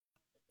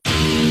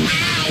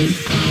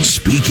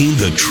Speaking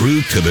the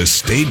truth to the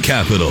state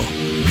capitol.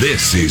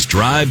 This is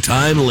Drive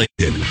Time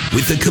Lincoln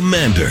with the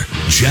Commander,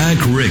 Jack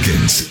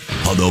Riggins,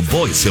 on the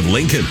voice of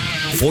Lincoln,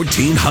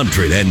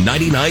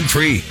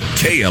 1499.3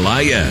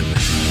 KLIN.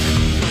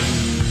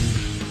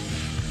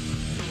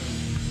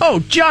 Oh,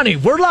 Johnny,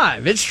 we're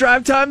live. It's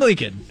Drive Time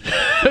Lincoln.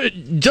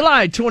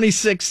 July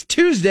 26th,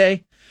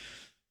 Tuesday.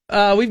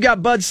 We've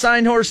got Bud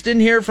Steinhorst in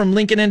here from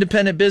Lincoln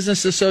Independent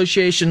Business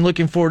Association.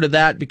 Looking forward to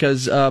that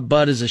because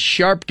Bud is a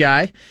sharp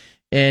guy,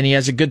 and he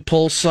has a good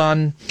pulse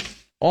on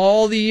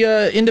all the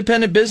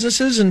independent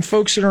businesses and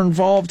folks that are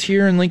involved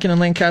here in Lincoln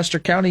and Lancaster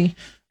County.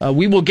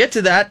 We will get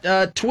to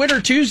that. Twitter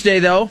Tuesday,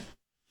 though,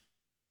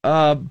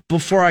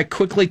 before I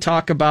quickly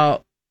talk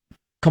about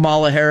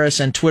Kamala Harris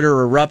and Twitter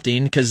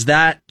erupting, because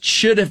that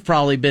should have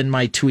probably been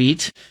my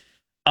tweet.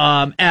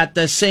 At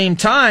the same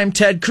time,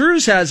 Ted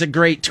Cruz has a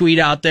great tweet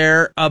out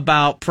there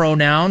about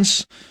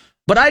pronouns,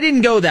 but I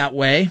didn't go that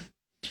way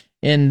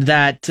in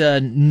that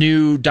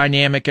new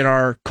dynamic in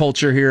our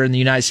culture here in the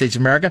United States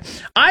of America.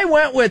 I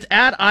went with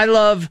I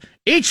love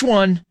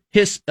H1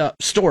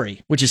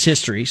 story, which is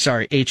history.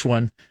 Sorry,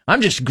 H1.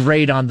 I'm just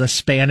great on the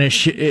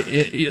Spanish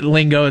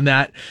lingo in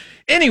that.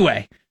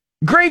 Anyway,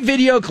 great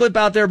video clip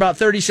out there, about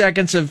 30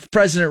 seconds of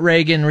President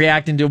Reagan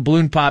reacting to a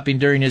balloon popping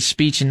during his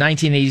speech in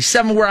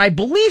 1987, where I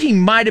believe he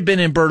might have been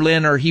in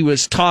Berlin, or he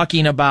was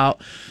talking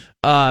about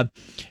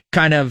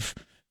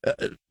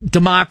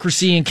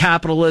democracy and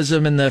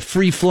capitalism and the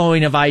free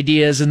flowing of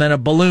ideas, and then a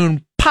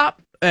balloon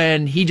pop,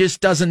 and he just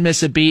doesn't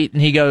miss a beat,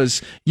 and he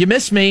goes, "You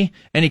miss me,"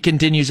 and he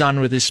continues on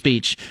with his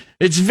speech.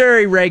 It's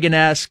very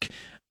Reagan-esque.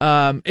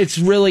 It's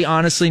really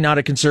honestly not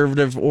a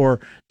conservative or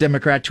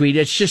Democrat tweet.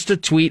 It's just a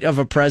tweet of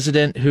a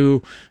president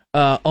who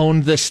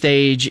owned the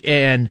stage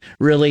and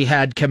really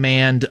had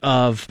command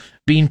of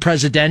being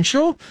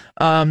presidential.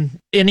 And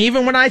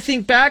even when I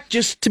think back,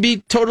 just to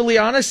be totally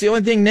honest, the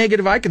only thing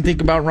negative I can think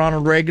about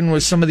Ronald Reagan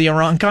was some of the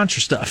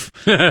Iran-Contra stuff.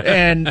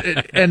 and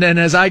then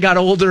as I got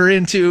older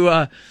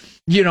into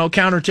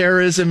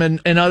counterterrorism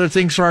and other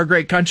things for our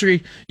great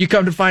country, you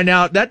come to find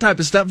out that type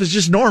of stuff is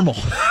just normal.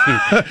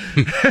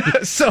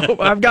 So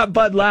I've got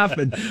Bud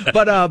laughing.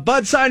 But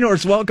Bud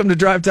Steinhorst, welcome to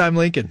Drive Time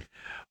Lincoln.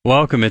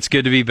 Welcome. It's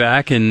good to be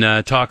back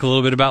and talk a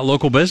little bit about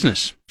local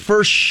business.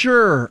 For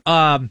sure.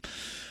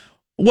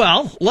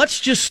 Well, let's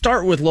just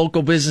start with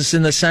local business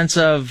in the sense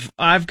of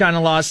I've kind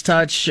of lost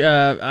touch.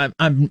 I've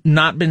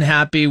not been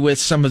happy with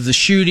some of the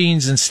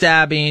shootings and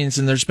stabbings,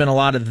 and there's been a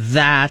lot of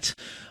that.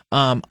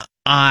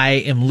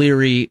 I am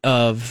leery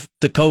of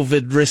the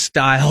COVID risk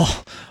dial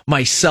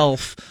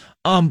myself.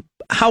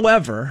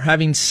 However,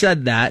 having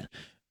said that,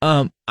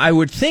 I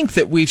would think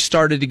that we've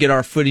started to get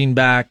our footing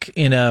back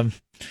in a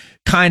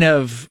kind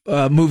of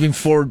moving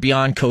forward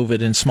beyond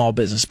COVID and small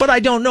business. But I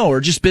don't know, or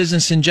just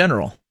business in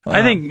general.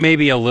 I think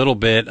maybe a little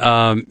bit.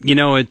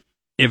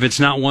 If it's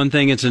not one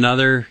thing, it's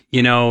another.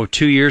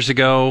 2 years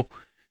ago,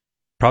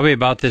 probably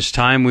about this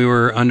time, we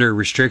were under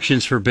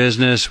restrictions for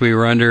business. We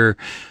were under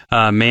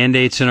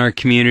mandates in our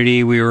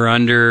community. We were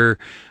under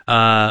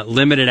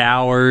limited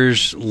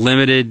hours,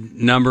 limited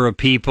number of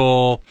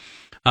people.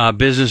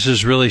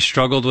 Businesses really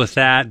struggled with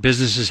that.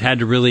 Businesses had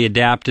to really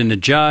adapt and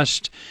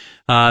adjust.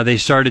 They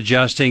start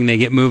adjusting. They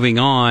get moving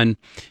on.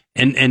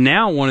 And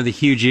now one of the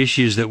huge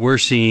issues that we're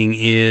seeing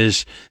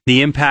is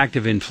the impact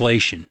of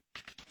inflation.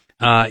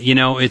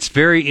 It's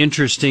very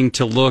interesting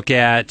to look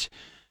at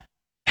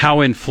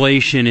how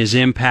inflation is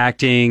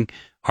impacting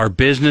our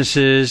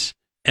businesses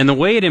and the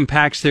way it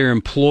impacts their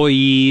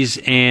employees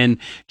and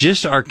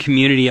just our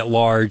community at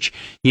large.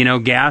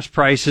 Gas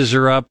prices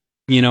are up,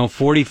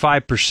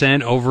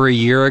 45% over a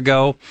year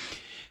ago.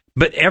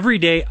 But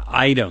everyday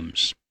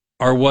items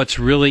are what's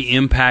really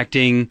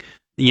impacting,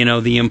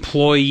 the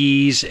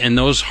employees and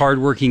those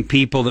hardworking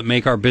people that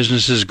make our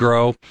businesses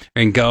grow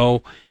and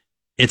go.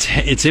 It's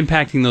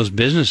impacting those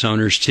business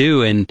owners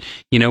too. And,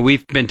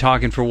 we've been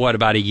talking for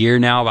about a year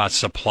now about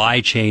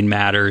supply chain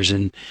matters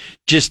and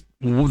just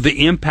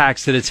the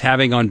impacts that it's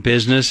having on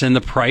business and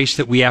the price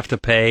that we have to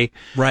pay.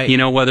 Right.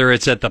 Whether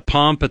it's at the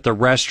pump, at the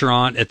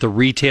restaurant, at the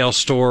retail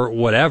store,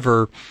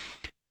 whatever,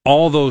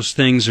 all those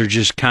things are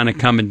just kind of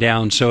coming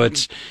down. So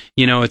it's,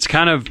 it's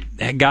kind of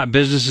got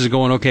businesses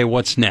going, okay,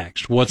 what's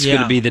next? What's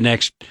going to be the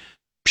next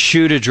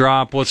shoe to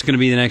drop? What's going to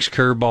be the next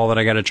curveball that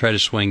I got to try to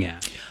swing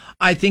at?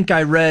 I think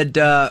I read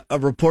a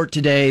report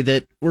today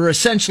that we're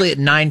essentially at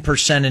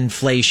 9%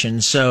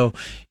 inflation. So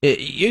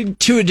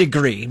to a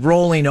degree,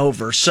 rolling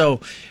over.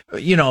 So,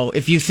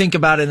 if you think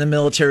about it in the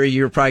military,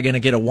 you're probably going to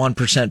get a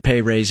 1%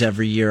 pay raise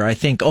every year. I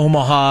think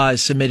Omaha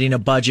is submitting a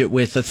budget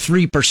with a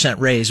 3%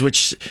 raise,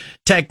 which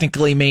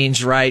technically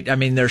means, right? I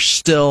mean, they're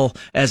still,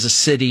 as a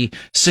city,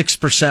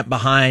 6%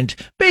 behind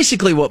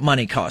basically what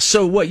money costs.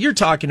 So what you're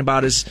talking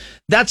about is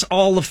that's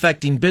all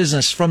affecting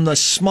business, from the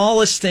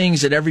smallest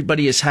things that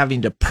everybody is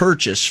having to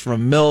purchase,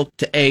 from milk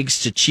to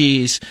eggs to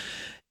cheese,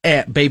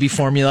 baby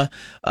formula,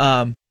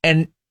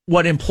 and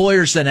what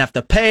employers then have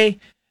to pay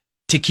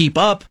to keep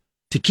up,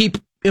 to keep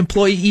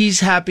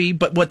employees happy,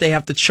 but what they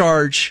have to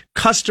charge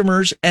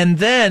customers, and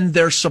then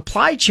their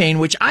supply chain,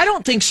 which I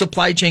don't think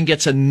supply chain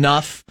gets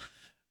enough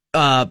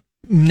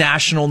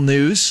national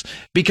news,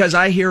 because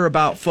I hear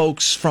about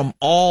folks from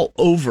all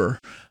over,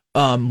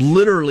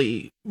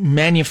 literally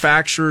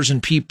manufacturers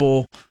and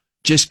people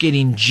just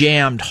getting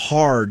jammed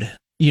hard,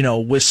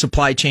 with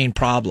supply chain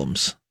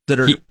problems that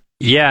are.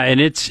 Yeah. And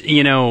it's,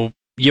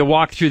 you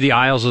walk through the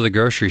aisles of the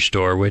grocery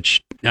store,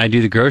 which I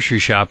do the grocery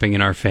shopping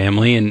in our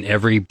family, and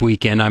every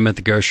weekend I'm at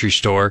the grocery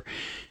store,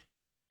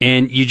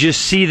 and you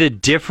just see the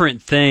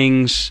different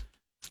things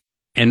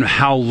and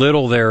how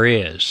little there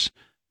is.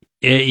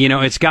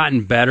 It's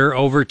gotten better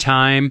over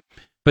time,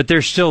 but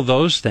there's still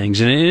those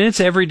things, and it's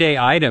everyday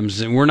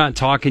items. And we're not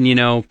talking,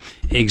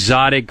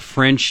 exotic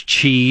French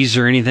cheese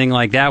or anything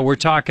like that. We're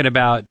talking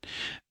about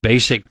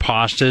basic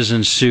pastas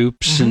and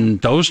soups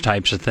and those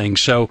types of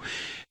things. So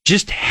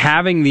just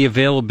having the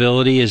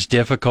availability is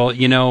difficult.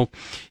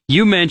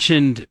 You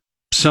mentioned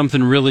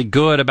something really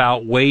good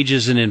about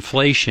wages and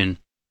inflation.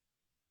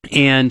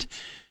 And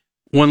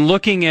when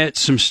looking at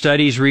some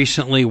studies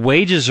recently,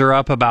 wages are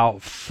up about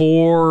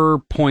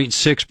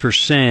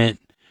 4.6%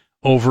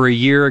 over a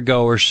year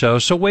ago or so.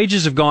 So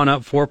wages have gone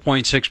up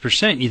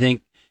 4.6%. You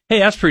think, hey,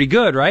 that's pretty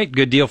good, right?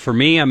 Good deal for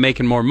me. I'm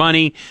making more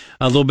money,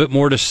 a little bit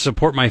more to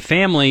support my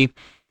family.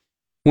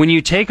 When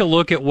you take a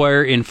look at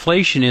where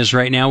inflation is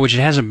right now, which it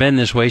hasn't been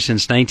this way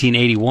since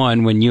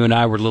 1981, when you and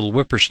I were little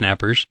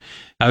whippersnappers.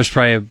 I was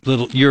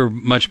probably you're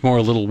much more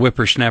a little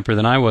whippersnapper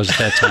than I was at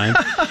that time.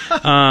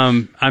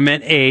 I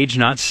meant age,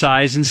 not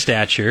size and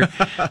stature.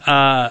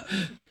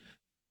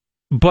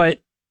 But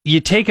you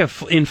take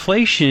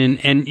inflation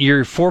and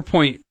you're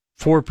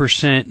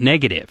 4.4%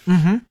 negative.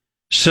 Mm-hmm.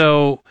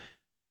 So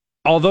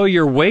although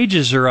your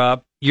wages are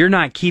up, you're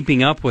not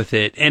keeping up with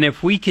it. And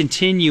if we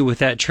continue with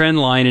that trend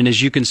line, and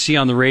as you can see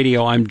on the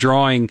radio, I'm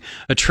drawing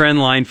a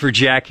trend line for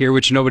Jack here,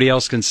 which nobody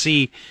else can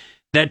see,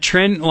 that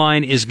trend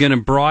line is going to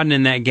broaden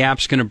and that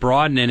gap's going to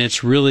broaden. And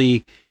it's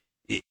really,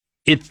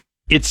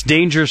 it's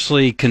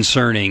dangerously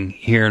concerning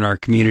here in our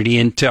community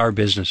and to our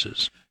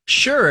businesses.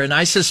 Sure. And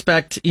I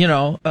suspect,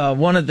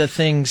 one of the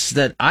things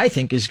that I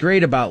think is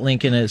great about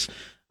Lincoln is,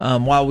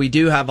 while we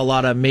do have a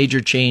lot of major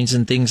chains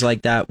and things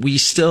like that, we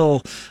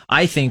still,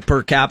 I think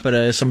per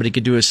capita, if somebody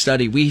could do a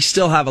study, we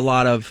still have a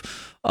lot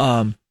of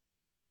mom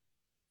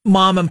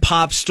and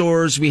pop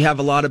stores. We have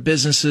a lot of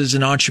businesses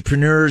and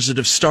entrepreneurs that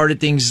have started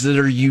things that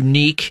are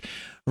unique,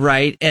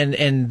 right?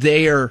 And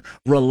they are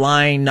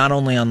relying not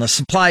only on the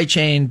supply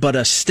chain, but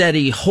a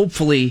steady,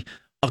 hopefully,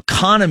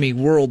 economy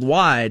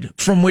worldwide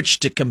from which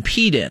to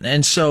compete in.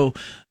 And so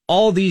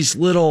all these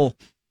little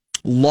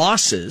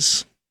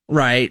losses,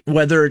 right?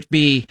 Whether it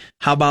be,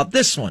 how about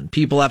this one?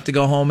 People have to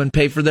go home and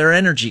pay for their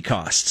energy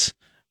costs,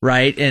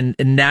 right? And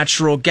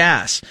natural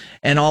gas.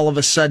 And all of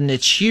a sudden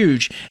it's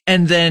huge.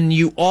 And then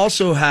you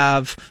also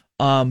have,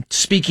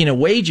 speaking of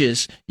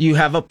wages, you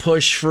have a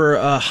push for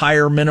a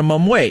higher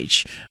minimum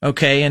wage.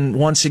 Okay. And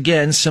once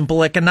again,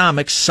 simple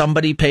economics,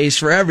 somebody pays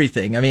for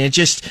everything. I mean,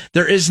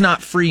 there is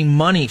not free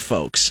money,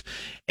 folks.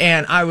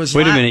 And I was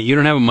wait a minute, you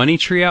don't have a money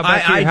tree out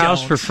back to your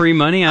house for free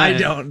money? I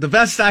don't. The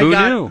best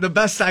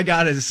I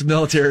got is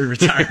military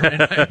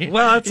retirement. I mean,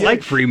 well, it's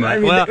like free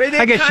money.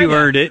 I guess you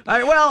earned it. I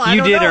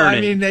don't know.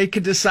 I mean, they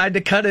could decide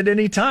to cut it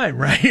any time,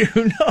 right?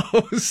 Who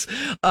knows?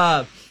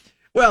 I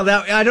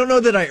don't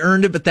know that I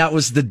earned it, but that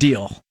was the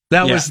deal.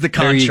 That was the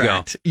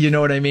contract. You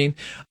know what I mean?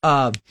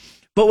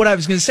 But what I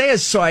was going to say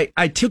is, so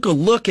I took a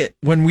look at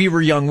when we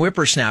were young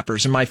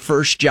whippersnappers and my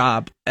first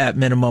job at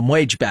minimum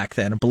wage back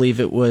then. I believe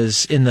it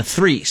was in the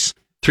threes.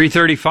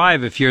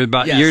 $3.35 if you're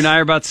about, you and I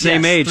are about the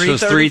same age, so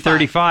it's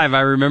 $3.35. I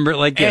remember it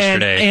like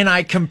yesterday. And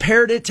I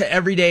compared it to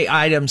everyday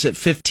items at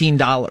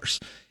 $15.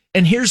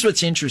 And here's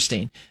what's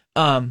interesting.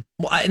 And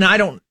I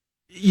don't,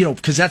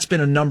 because that's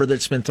been a number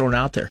that's been thrown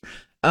out there.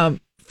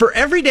 For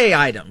everyday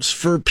items,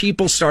 for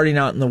people starting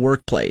out in the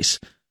workplace,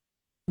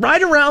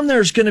 right around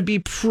there is going to be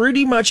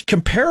pretty much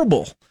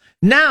comparable.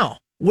 Now,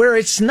 where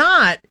it's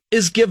not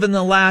is given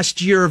the last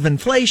year of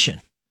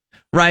inflation,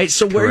 right?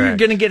 So where you're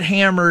going to get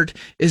hammered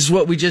is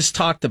what we just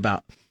talked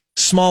about.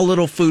 Small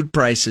little food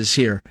prices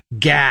here,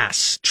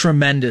 gas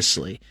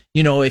tremendously.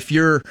 If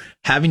you're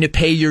having to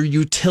pay your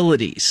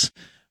utilities,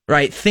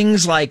 right?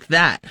 Things like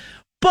that.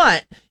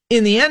 But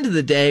in the end of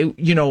the day,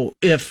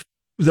 if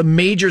the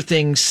major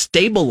things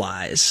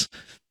stabilize,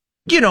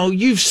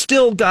 you've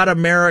still got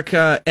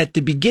America at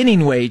the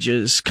beginning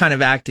wages kind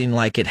of acting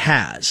like it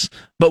has,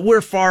 but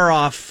we're far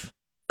off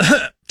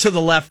to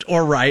the left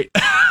or right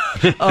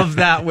of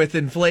that with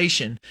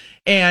inflation.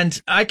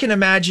 And I can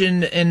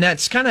imagine, and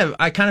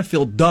I kind of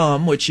feel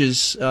dumb, which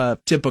is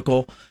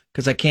typical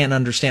because I can't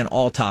understand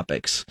all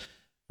topics,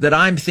 that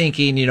I'm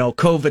thinking,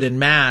 COVID and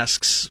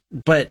masks,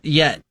 but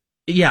yet,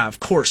 yeah,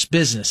 of course,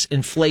 business,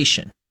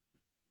 inflation.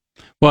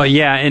 Well,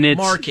 yeah, and it's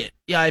market.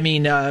 Yeah, I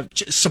mean,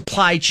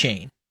 supply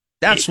chain.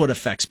 That's what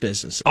affects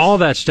businesses. All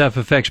that stuff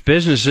affects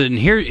businesses. And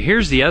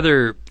here's the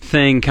other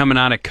thing coming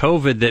out of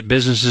COVID that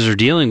businesses are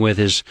dealing with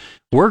is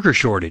worker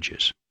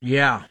shortages.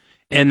 Yeah.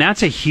 And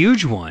that's a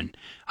huge one.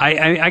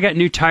 I got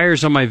new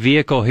tires on my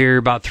vehicle here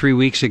about 3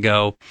 weeks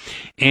ago,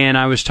 and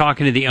I was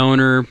talking to the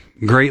owner,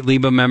 great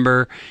LIBA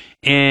member,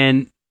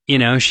 and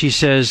she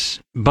says,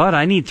 "Bud,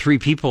 I need 3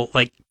 people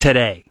like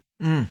today."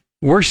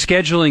 We're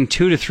scheduling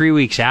 2 to 3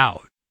 weeks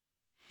out.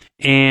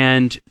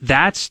 And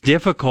that's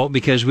difficult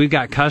because we've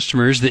got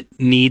customers that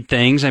need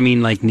things. I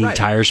mean, like need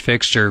tires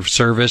fixed or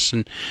service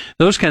and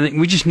those kind of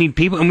things. We just need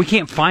people and we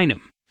can't find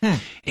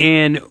them.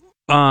 And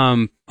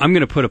I'm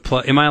going to put a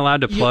plug. Am I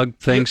allowed to plug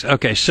things?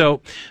 Okay.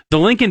 So the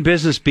Lincoln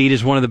Business Beat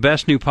is one of the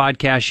best new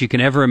podcasts you can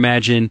ever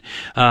imagine.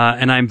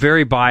 And I'm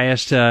very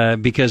biased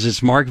because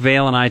it's Mark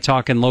Vail and I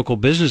talking local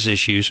business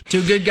issues.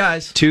 Two good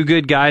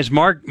guys.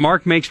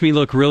 Mark makes me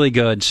look really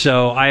good.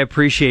 So I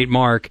appreciate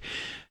Mark.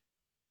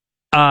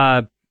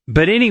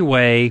 But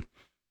anyway,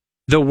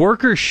 the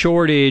worker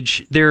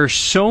shortage, there are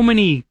so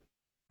many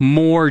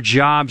more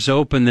jobs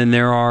open than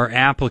there are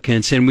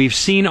applicants. And we've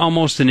seen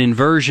almost an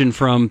inversion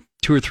from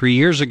 2 or 3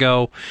 years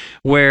ago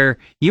where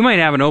you might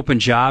have an open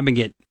job and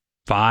get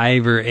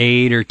 5 or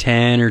 8 or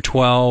 10 or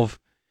 12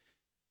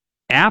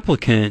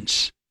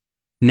 applicants.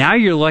 Now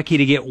you're lucky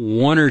to get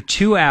 1 or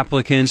 2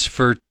 applicants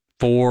for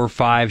 4,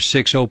 5,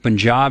 6 open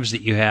jobs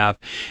that you have.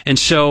 And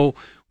so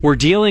we're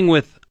dealing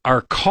with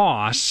our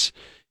costs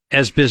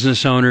as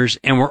business owners,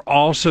 and we're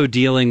also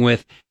dealing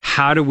with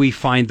how do we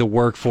find the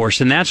workforce.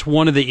 And that's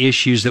one of the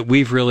issues that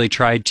we've really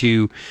tried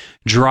to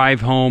drive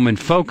home and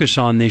focus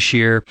on this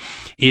year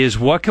is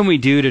what can we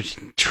do to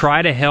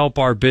try to help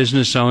our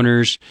business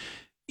owners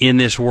in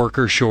this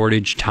worker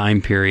shortage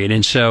time period.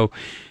 And so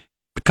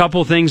a couple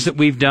of things that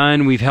we've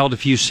done, we've held a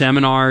few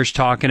seminars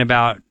talking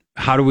about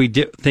how do we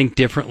think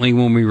differently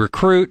when we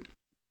recruit.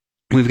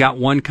 We've got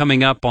one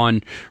coming up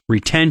on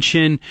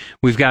retention.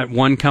 We've got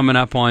one coming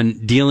up on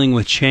dealing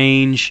with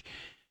change.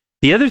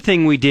 The other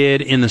thing we did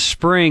in the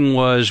spring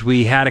was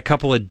we had a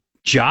couple of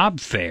job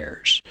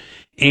fairs,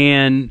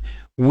 and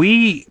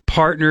we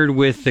partnered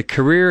with the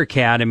Career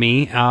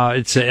Academy.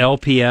 It's a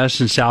LPS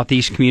in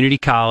Southeast Community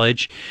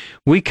College.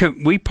 We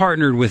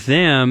partnered with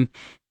them,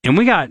 and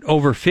we got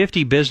over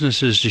 50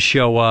 businesses to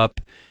show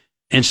up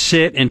and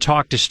sit and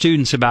talk to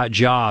students about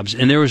jobs.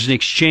 And there was an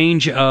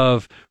exchange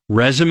of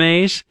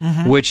resumes,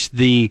 which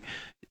the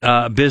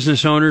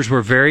business owners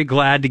were very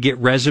glad to get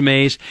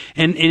resumes.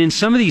 And in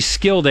some of these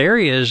skilled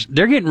areas,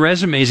 they're getting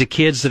resumes of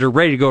kids that are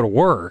ready to go to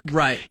work.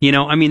 Right.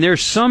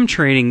 There's some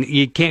training.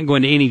 You can't go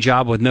into any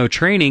job with no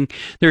training.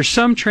 There's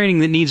some training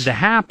that needs to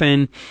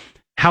happen.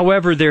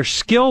 However, their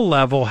skill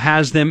level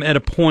has them at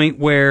a point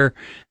where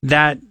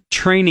that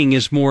training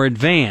is more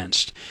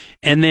advanced.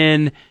 And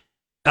then,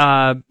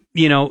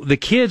 the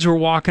kids were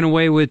walking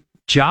away with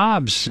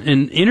jobs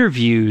and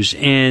interviews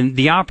and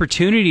the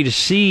opportunity to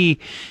see,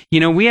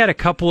 we had a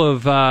couple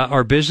of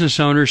our business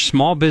owners,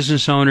 small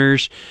business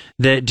owners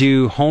that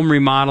do home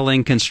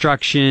remodeling,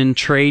 construction,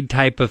 trade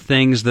type of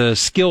things, the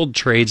skilled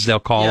trades, they'll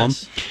call them.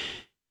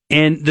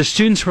 And the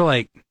students were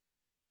like,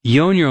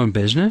 you own your own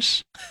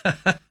business?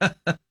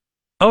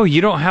 Oh,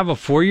 you don't have a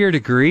 4-year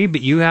degree,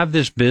 but you have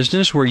this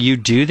business where you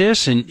do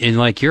this and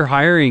like you're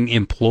hiring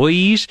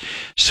employees.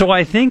 So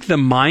I think the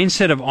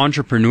mindset of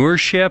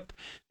entrepreneurship,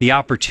 the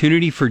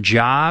opportunity for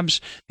jobs,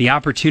 the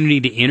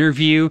opportunity to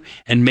interview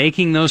and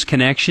making those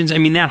connections. I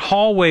mean, that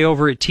hallway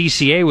over at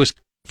TCA was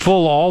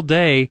full all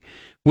day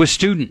with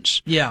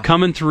students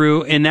coming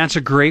through, and that's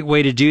a great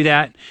way to do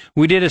that.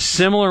 We did a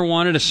similar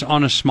one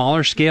on a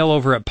smaller scale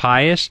over at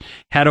Pius,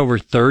 had over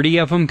 30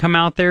 of them come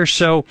out there.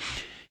 So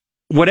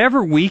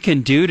whatever we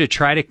can do to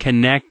try to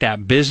connect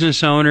that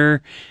business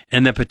owner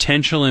and the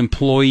potential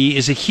employee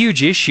is a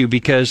huge issue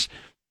because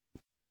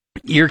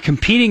you're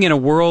competing in a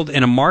world,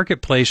 in a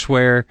marketplace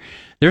where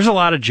there's a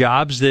lot of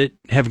jobs that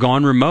have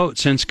gone remote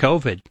since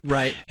COVID.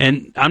 Right.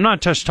 And I'm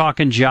not just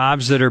talking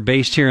jobs that are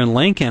based here in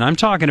Lincoln. I'm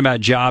talking about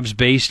jobs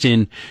based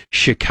in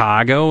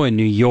Chicago and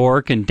New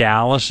York and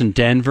Dallas and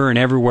Denver and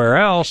everywhere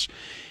else.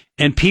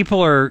 And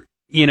people are,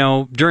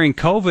 during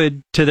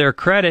COVID, to their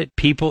credit,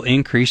 people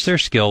increased their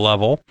skill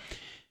level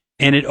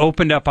and it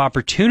opened up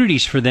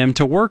opportunities for them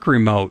to work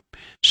remote.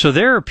 So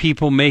there are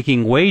people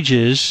making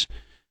wages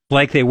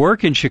like they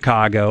work in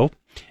Chicago,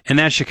 and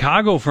that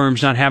Chicago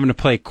firm's not having to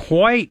pay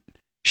quite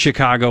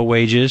Chicago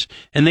wages,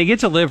 and they get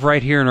to live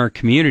right here in our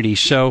community.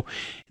 So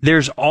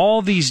there's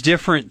all these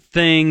different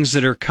things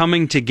that are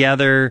coming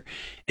together,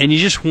 and you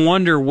just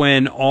wonder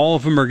when all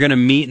of them are going to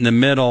meet in the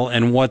middle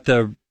and what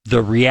the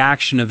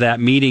reaction of that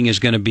meeting is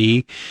going to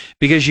be,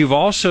 because you've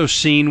also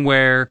seen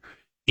where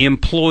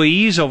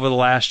employees over the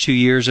last 2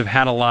 years have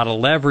had a lot of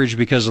leverage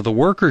because of the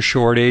worker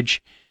shortage.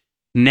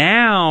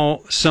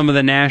 Now, some of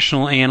the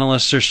national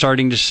analysts are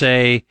starting to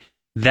say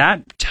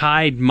that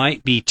tide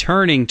might be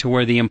turning to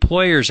where the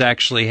employers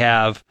actually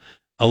have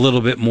a little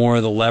bit more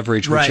of the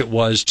leverage, which it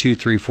was 2,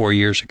 3, 4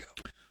 years ago.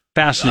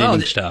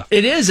 Fascinating stuff.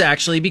 It is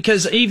actually,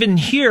 because even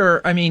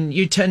here, I mean,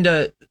 you tend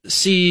to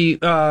see,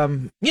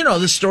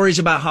 the stories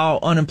about how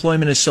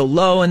unemployment is so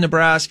low in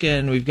Nebraska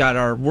and we've got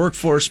our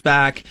workforce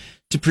back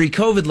to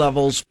pre-COVID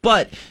levels,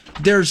 but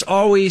there's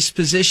always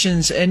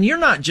positions, and you're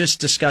not just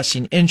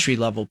discussing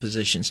entry-level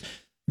positions.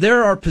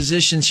 There are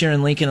positions here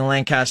in Lincoln and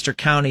Lancaster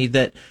County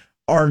that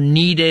are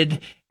needed,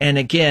 and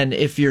again,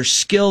 if you're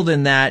skilled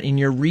in that and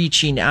you're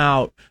reaching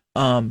out,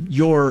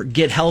 your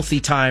get healthy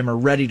time or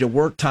ready to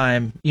work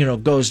time,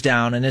 goes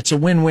down, and it's a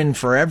win-win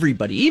for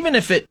everybody, even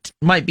if it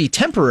might be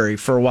temporary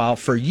for a while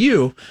for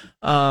you.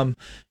 And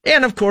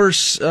of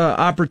course,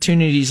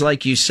 opportunities,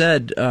 like you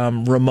said,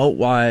 remote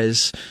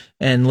wise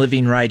and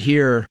living right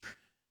here.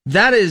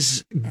 That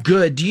is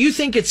good. Do you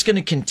think it's going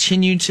to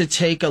continue to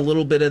take a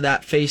little bit of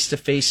that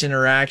face-to-face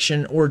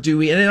interaction, or do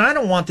we, and I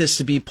don't want this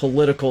to be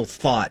political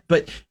thought,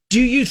 but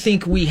do you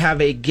think we have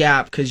a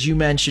gap, because you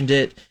mentioned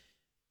it,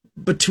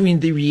 between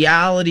the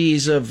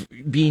realities of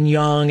being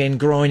young and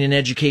growing in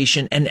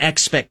education and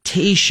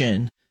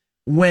expectation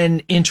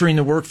when entering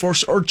the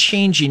workforce or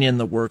changing in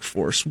the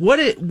workforce? What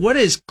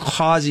is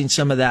causing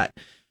some of that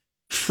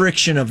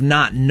friction of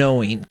not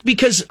knowing?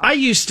 Because I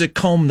used to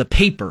comb the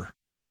paper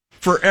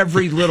for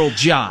every little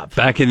job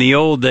back in the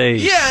old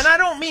days. Yeah, and I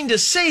don't mean to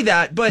say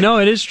that, but no,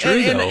 it is true.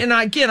 And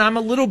again, I'm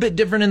a little bit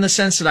different in the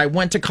sense that I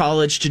went to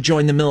college to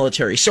join the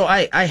military, so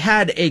I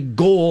had a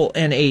goal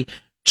and a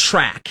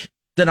track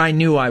that I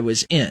knew I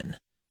was in,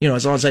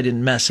 as long as I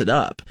didn't mess it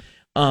up,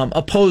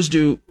 opposed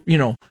to,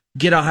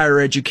 get a higher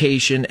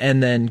education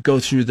and then go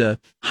through the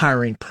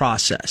hiring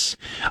process.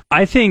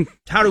 I think,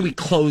 how do we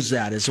close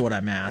that is what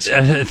I'm asking.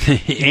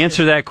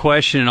 Answer that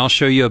question and I'll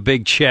show you a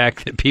big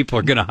check that people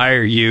are going to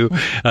hire you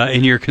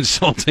in your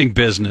consulting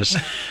business.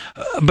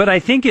 But I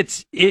think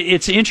it's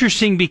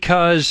interesting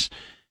because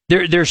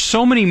there's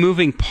so many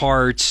moving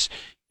parts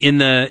in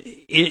the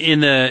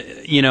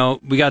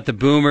we got the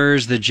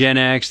boomers, the Gen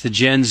X, the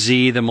Gen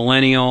Z, the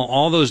millennial,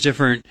 all those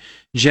different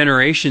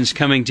generations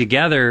coming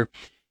together.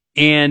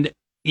 And,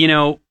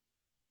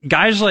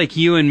 guys like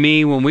you and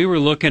me, when we were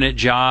looking at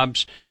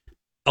jobs,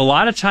 a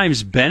lot of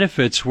times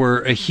benefits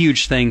were a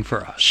huge thing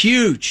for us.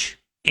 Huge.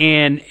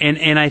 And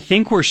I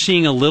think we're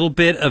seeing a little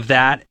bit of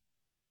that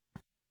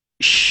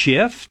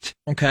shift.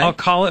 Okay. I'll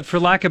call it, for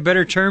lack of a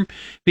better term,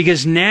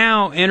 because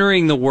now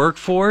entering the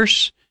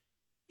workforce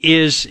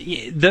is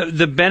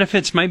the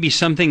benefits might be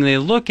something they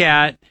look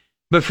at,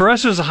 but for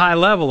us it was a high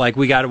level. Like,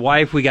 we got a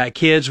wife, we got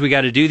kids, we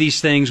got to do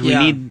these things.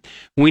 We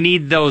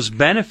need those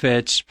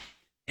benefits.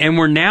 And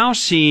we're now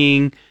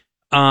seeing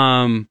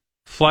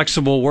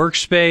flexible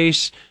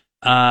workspace,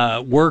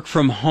 work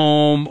from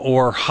home,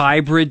 or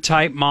hybrid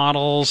type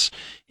models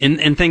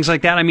and things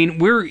like that. I mean,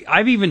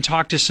 I've even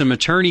talked to some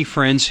attorney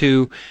friends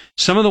who,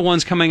 some of the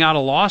ones coming out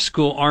of law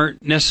school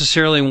aren't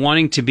necessarily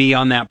wanting to be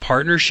on that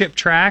partnership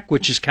track,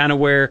 which is kind of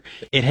where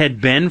it had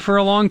been for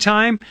a long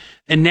time.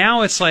 And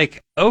now it's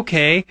like,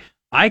 okay,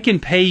 I can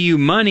pay you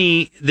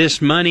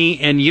this money,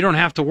 and you don't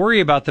have to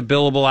worry about the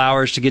billable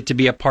hours to get to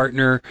be a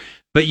partner,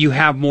 but you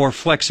have more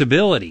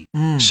flexibility.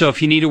 So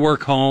if you need to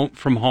work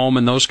from home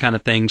and those kind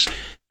of things,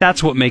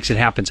 that's what makes it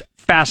happen.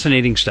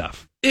 Fascinating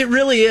stuff. It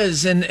really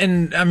is.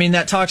 And I mean,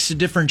 that talks to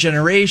different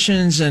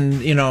generations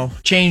and,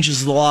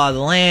 changes the law of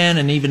the land.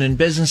 And even in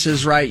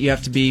businesses, right, you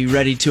have to be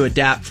ready to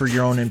adapt for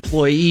your own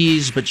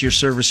employees, but you're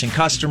servicing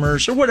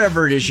customers or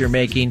whatever it is you're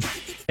making.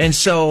 And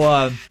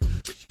so,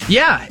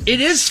 yeah,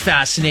 it is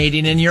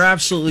fascinating, and you're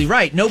absolutely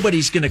right.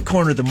 Nobody's going to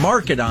corner the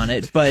market on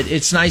it, but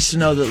it's nice to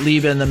know that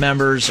LIBA and the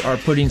members are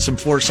putting some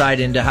foresight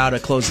into how to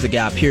close the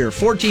gap here.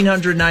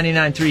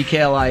 1499.3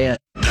 KLIN.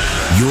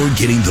 You're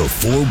getting the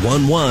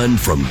 411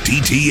 from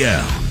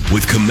DTL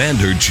with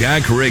Commander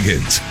Jack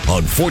Riggins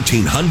on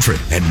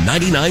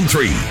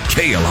 1499.3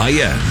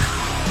 KLIN.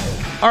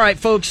 All right,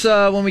 folks,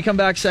 when we come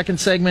back, second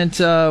segment,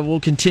 we'll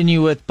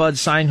continue with Bud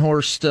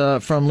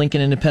Seinhorst from Lincoln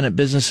Independent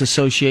Business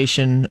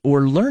Association.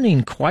 We're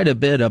learning quite a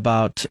bit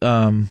about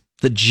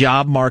the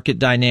job market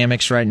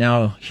dynamics right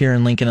now here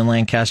in Lincoln and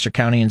Lancaster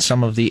County, and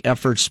some of the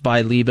efforts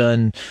by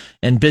LIBA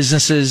and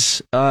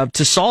businesses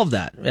to solve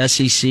that,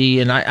 SEC,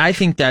 and I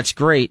think that's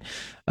great.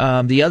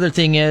 The other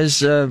thing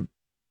is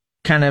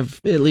kind of,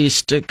 at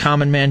least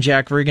common man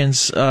Jack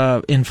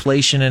Riggins,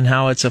 inflation and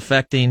how it's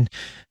affecting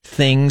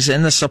things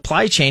and the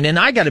supply chain. And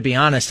I got to be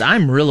honest,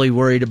 I'm really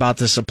worried about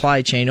the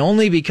supply chain,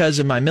 only because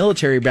of my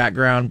military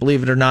background.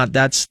 Believe it or not,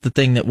 that's the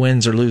thing that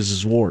wins or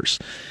loses wars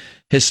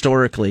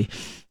historically.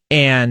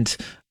 And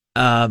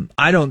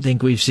I don't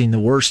think we've seen the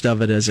worst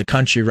of it as a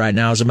country right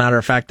now. As a matter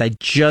of fact, I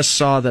just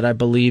saw that I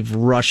believe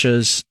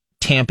Russia's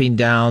tamping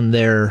down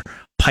their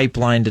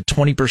pipeline to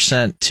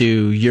 20% to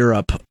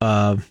Europe,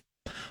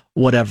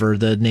 whatever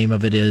the name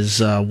of it is,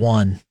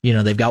 one.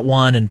 They've got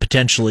one and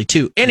potentially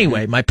two.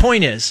 Anyway, my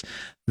point is,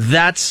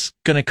 that's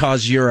going to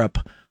cause Europe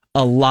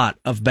a lot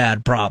of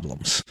bad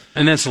problems.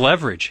 And that's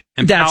leverage.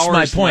 And that's power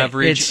my is point.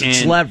 Leverage.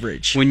 It's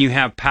leverage. When you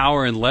have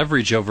power and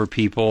leverage over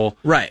people,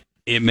 right,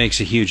 it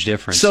makes a huge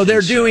difference. So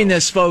they're doing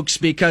this, folks,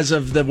 because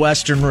of the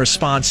Western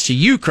response to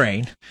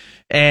Ukraine.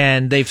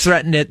 And they've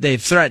threatened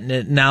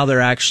it. Now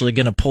they're actually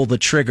going to pull the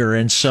trigger.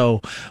 And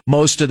so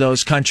most of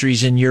those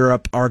countries in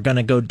Europe are going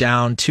to go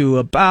down to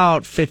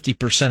about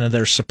 50% of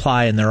their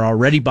supply, and they're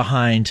already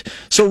behind.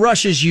 So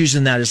Russia's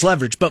using that as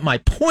leverage. But my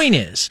point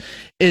is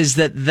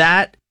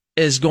that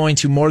is going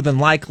to more than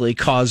likely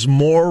cause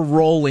more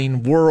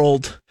rolling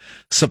world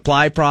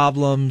supply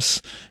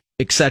problems,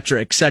 et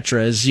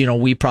cetera, as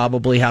we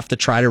probably have to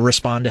try to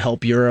respond to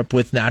help Europe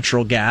with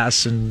natural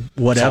gas and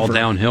whatever. It's all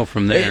downhill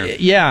from there.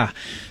 Yeah.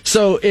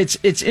 So it's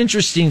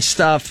interesting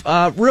stuff.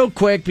 Real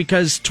quick,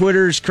 because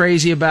Twitter's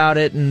crazy about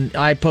it, and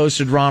I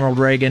posted Ronald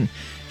Reagan.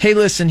 Hey,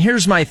 listen,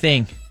 here's my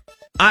thing.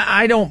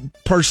 I don't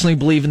personally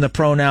believe in the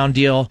pronoun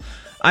deal.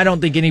 I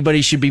don't think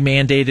anybody should be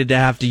mandated to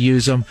have to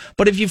use them.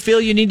 But if you feel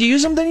you need to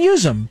use them, then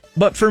use them.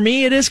 But for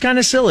me, it is kind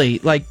of silly,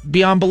 like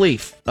beyond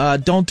belief.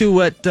 Don't do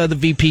what the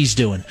VP's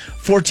doing.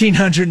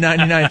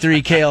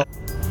 1,499.3 KL.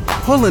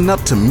 Pulling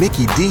up to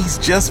Mickey D's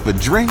just for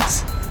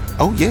drinks?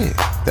 Oh yeah,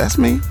 that's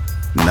me.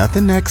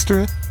 Nothing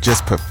extra,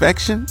 just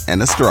perfection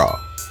and a straw.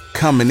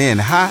 Coming in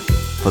hot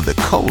for the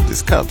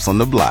coldest cups on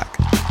the block.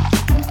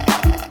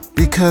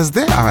 Because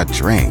there are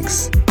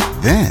drinks.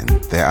 Then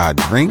there are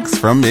drinks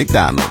from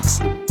McDonald's.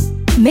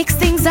 Mix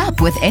things up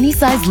with any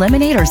size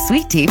lemonade or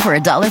sweet tea for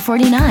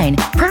 $1.49.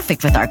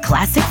 Perfect with our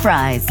classic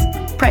fries.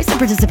 Price and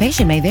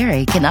participation may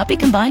vary. Cannot be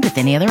combined with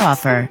any other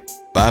offer.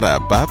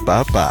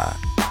 Ba-da-ba-ba-ba.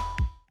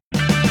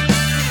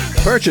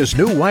 Purchase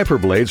new wiper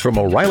blades from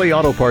O'Reilly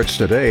Auto Parts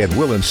today and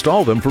we'll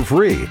install them for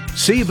free.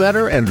 See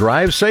better and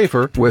drive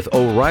safer with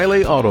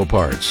O'Reilly Auto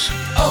Parts.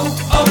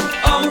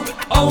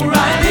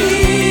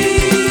 O'Reilly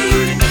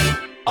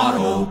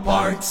Auto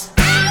Parts.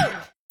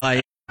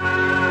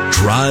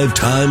 Drive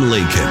Time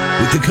Lincoln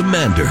with the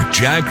Commander,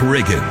 Jack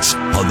Riggins,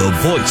 on the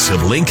voice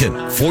of Lincoln,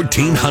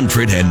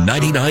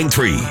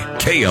 1499.3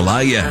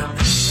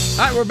 KLIN.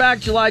 All right, we're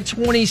back July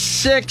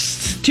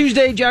 26th,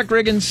 Tuesday. Jack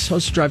Riggins,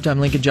 host of Drive Time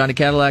Lincoln, Johnny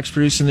Cadillac's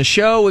producing the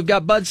show. We've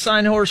got Bud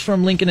Seinhorst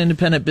from Lincoln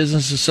Independent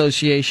Business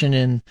Association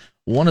and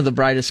one of the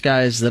brightest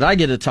guys that I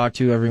get to talk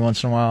to every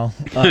once in a while.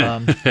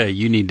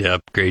 You need to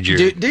upgrade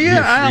your. Do you?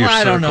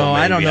 I don't know.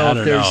 Maybe. I don't know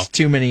if there's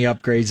too many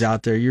upgrades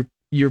out there.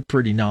 You're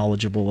pretty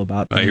knowledgeable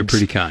about things. You're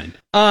pretty kind.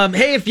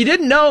 Hey, if you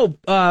didn't know,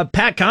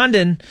 Pat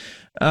Condon,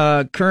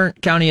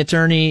 current county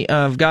attorney,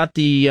 got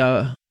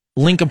the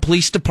Lincoln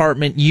Police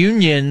Department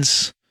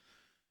union's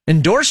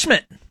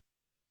endorsement.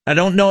 I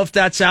don't know if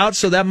that's out,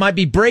 so that might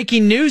be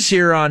breaking news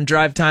here on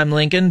Drive Time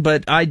Lincoln,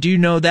 but I do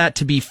know that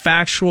to be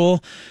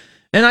factual,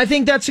 and I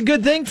think that's a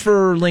good thing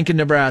for Lincoln,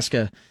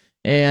 Nebraska,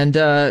 and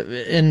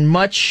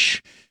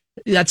much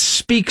that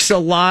speaks a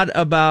lot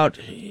about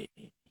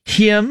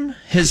him,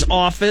 his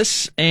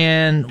office,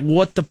 and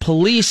what the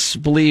police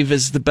believe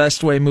is the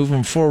best way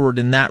moving forward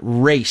in that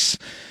race.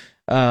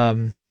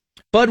 But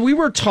we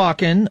were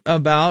talking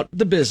about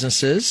the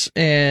businesses,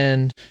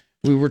 and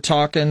we were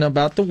talking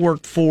about the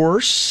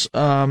workforce.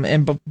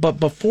 But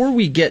before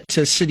we get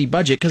to city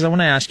budget, because I want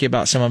to ask you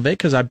about some of it,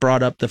 because I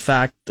brought up the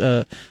fact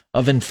of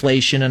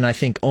inflation, and I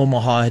think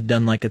Omaha had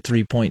done like a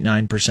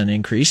 3.9%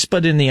 increase.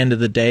 But in the end of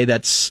the day,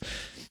 that's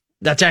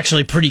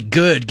actually pretty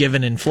good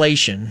given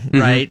inflation,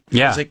 right?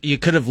 Yeah. Like you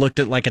could have looked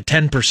at like a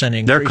 10%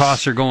 increase. Their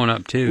costs are going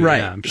up too. Right.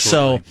 Yeah,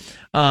 absolutely.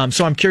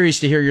 So I'm curious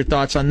to hear your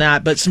thoughts on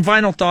that. But some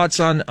final thoughts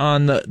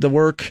on the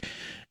work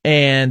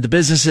and the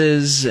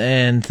businesses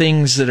and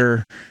things that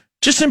are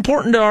just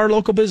important to our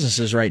local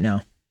businesses right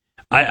now.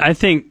 I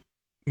think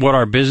what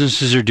our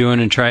businesses are doing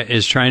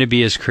is trying to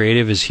be as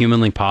creative as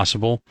humanly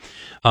possible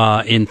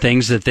in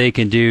things that they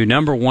can do.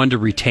 Number one, to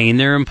retain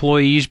their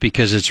employees,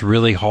 because it's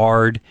really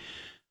hard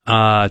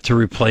to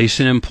replace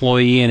an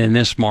employee. And in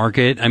this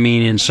market, I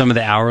mean, in some of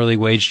the hourly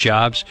wage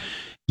jobs,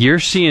 you're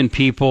seeing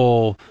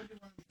people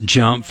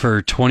jump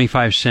for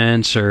 25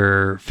 cents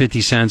or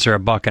 50 cents or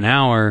 $1 an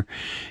hour.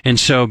 And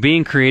so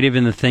being creative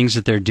in the things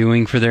that they're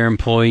doing for their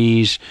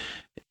employees,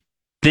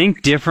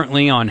 think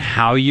differently on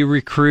how you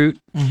recruit.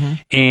 Mm-hmm.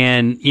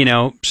 And,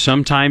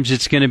 sometimes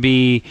it's going to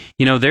be,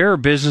 there are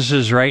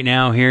businesses right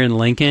now here in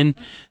Lincoln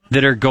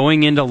that are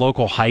going into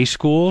local high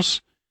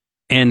schools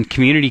and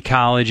community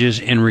colleges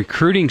and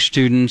recruiting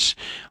students,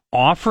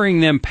 offering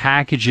them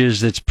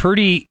packages that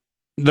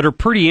are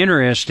pretty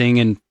interesting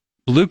and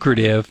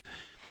lucrative,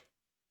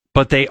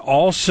 but they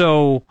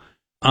also,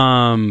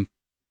 what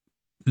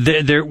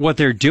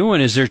they're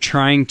doing is they're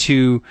trying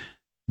to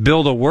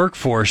build a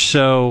workforce.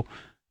 So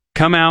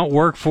come out,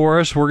 work for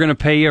us. We're going to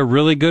pay you a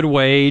really good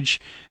wage.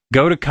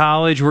 Go to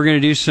college. We're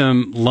going to do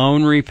some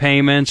loan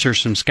repayments or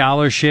some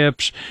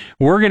scholarships.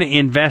 We're going to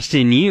invest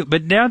in you.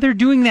 But now they're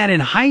doing that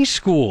in high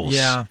schools.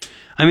 Yeah.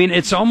 I mean,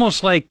 it's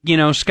almost like,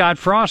 Scott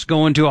Frost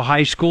going to a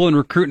high school and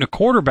recruiting a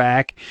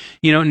quarterback.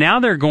 Now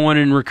they're going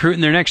and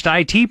recruiting their next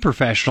IT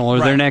professional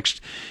or their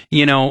next,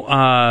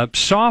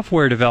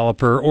 software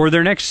developer or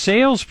their next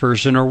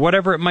salesperson or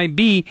whatever it might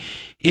be.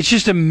 It's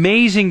just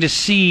amazing to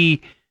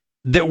see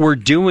that we're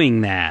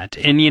doing that.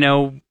 And,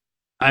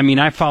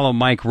 I follow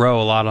Mike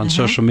Rowe a lot on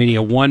social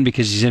media, one,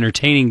 because he's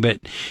entertaining, but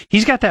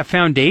he's got that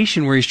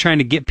foundation where he's trying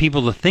to get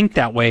people to think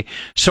that way.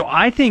 So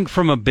I think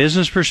from a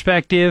business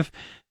perspective,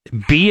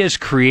 be as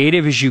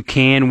creative as you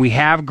can. We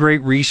have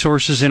great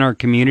resources in our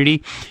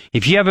community.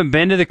 If you haven't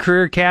been to the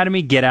Career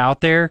Academy, get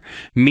out there,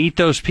 meet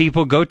those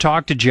people, go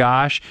talk to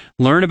Josh,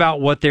 learn about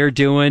what they're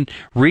doing,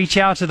 reach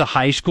out to the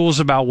high schools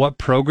about what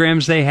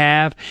programs they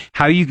have,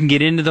 how you can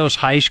get into those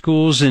high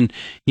schools and,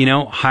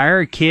 hire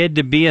a kid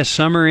to be a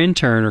summer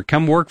intern or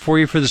come work for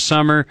you for the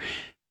summer.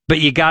 but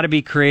you got to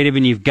be creative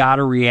and you've got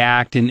to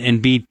react and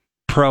be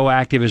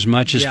proactive as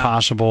much as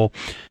possible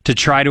to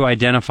try to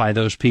identify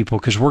those people,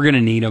 because we're going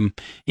to need them,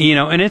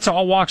 and it's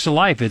all walks of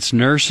life. It's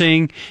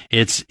nursing.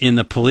 It's in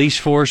the police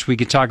force. We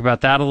could talk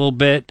about that a little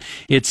bit.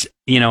 It's,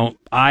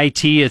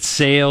 IT, it's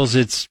sales,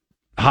 it's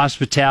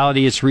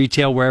hospitality, it's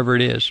retail, wherever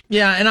it is.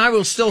 Yeah, and I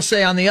will still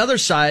say on the other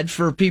side,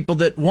 for people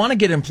that want to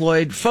get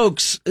employed,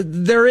 folks,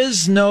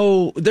 there's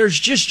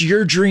just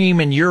your dream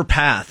and your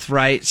path,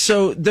 right?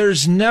 So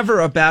there's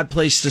never a bad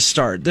place to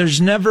start. There's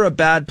never a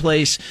bad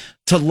place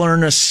to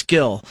learn a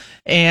skill.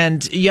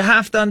 And you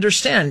have to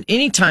understand,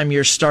 anytime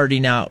you're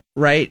starting out,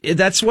 right?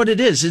 That's what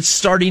it is. It's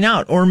starting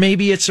out, or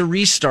maybe it's a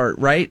restart,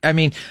 right? I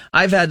mean,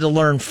 I've had to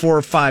learn 4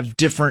 or 5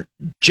 different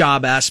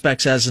job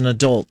aspects as an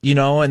adult,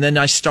 and then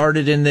I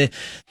started in the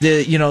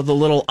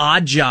little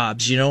odd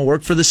jobs,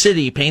 work for the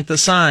city, paint the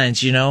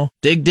signs,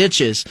 dig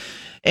ditches.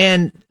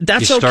 And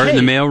that's okay. You start in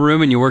the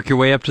mailroom and you work your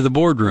way up to the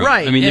boardroom.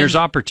 Right. I mean, there's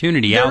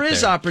opportunity out there. There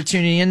is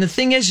opportunity. And the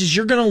thing is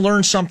you're going to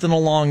learn something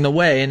along the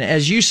way. And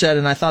as you said,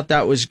 and I thought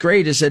that was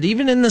great, is that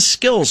even in the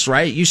skills,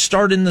 right? You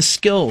start in the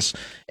skills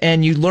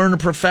and you learn a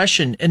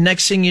profession. And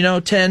next thing you know,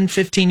 10,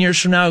 15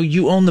 years from now,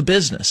 you own the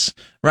business,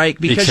 right?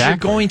 Because you're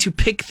going to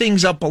pick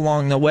things up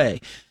along the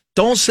way.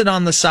 Don't sit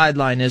on the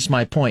sideline is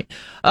my point.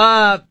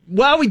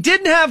 Well, we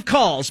didn't have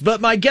calls, but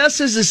my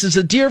guess is this is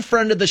a dear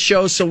friend of the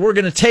show, so we're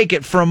going to take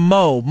it from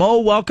Mo. Mo,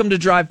 welcome to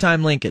Drive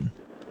Time Lincoln.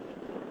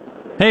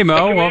 Hey,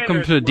 Mo.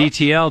 Welcome to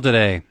DTL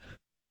today.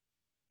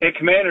 Hey,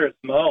 Commander, it's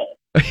Mo.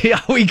 Yeah,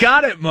 we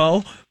got it,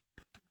 Mo.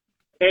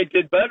 Hey,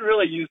 did Bud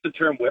really use the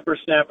term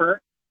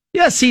whippersnapper?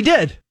 Yes, he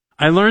did.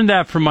 I learned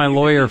that from my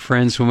lawyer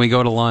friends when we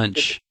go to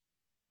lunch.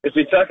 Is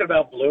he talking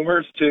about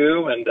bloomers,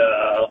 too, and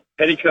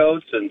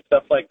petticoats and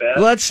stuff like that?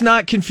 Let's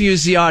not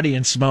confuse the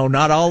audience, Mo.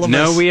 Not all of us.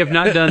 No, we have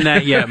not done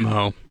that yet,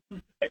 Mo.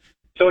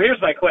 So here's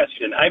my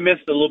question. I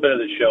missed a little bit of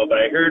the show, but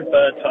I heard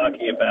Bud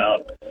talking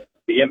about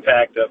the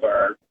impact of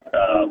our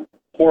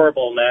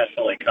horrible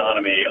national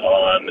economy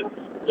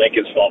on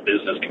Lincoln small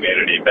business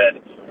community.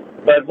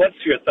 But what's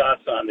your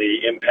thoughts on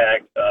the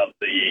impact of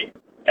the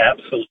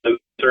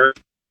absolute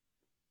surge?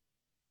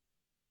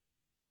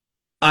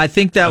 I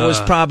think that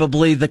was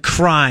probably the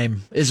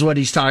crime, is what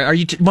he's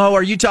talking. Mo,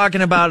 are you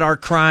talking about our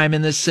crime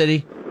in this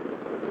city?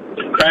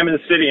 Crime in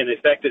the city, and the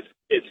effect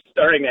it's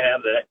starting to have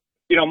that.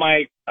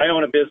 I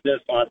own a business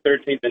on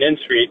 13th and N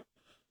Street,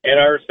 and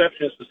our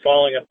receptionist was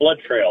following a blood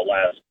trail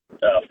last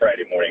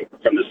Friday morning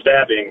from the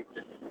stabbing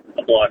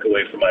a block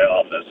away from my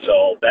office.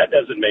 So that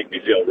doesn't make me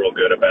feel real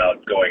good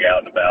about going out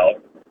and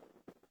about.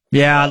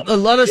 Yeah,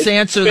 let us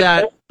answer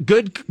that.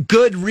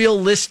 Good,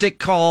 realistic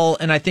call,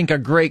 and I think a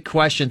great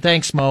question.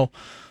 Thanks, Mo.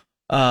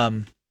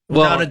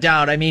 Without a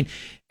doubt. I mean,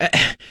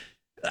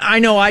 I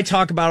know I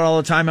talk about it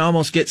all the time. I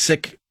almost get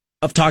sick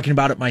of talking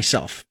about it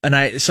myself. And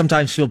I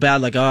sometimes feel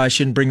bad, like, I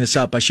shouldn't bring this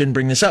up.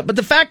 But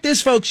the fact is,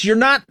 folks, you're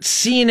not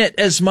seeing it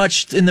as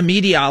much in the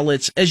media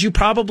outlets as you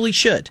probably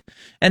should.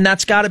 And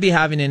that's got to be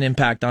having an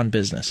impact on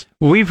business.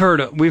 We've heard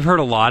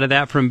a lot of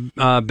that from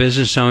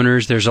business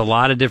owners. There's a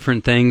lot of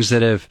different things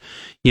that have,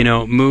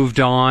 moved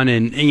on,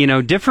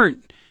 and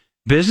different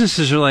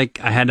businesses are like,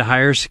 I had to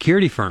hire a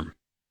security firm.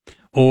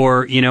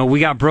 Or, we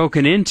got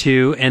broken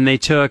into and they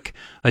took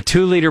a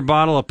 2-liter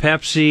bottle of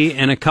Pepsi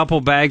and a couple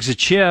bags of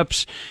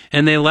chips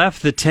and they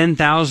left the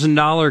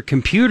 $10,000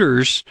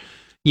 computers,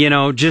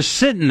 just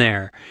sitting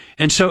there.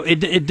 And so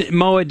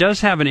Mo, it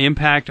does have an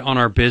impact on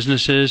our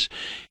businesses.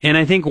 And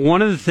I think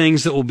one of the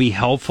things that will be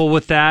helpful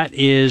with that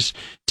is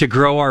to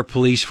grow our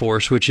police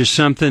force, which is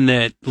something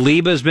that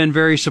LIBA has been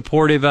very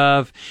supportive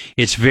of.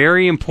 It's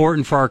very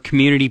important for our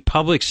community.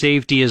 Public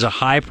safety is a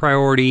high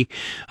priority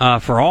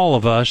for all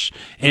of us.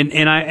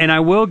 And I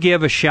will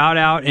give a shout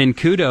out and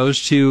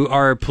kudos to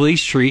our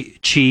police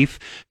chief,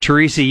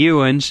 Teresa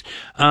Ewens.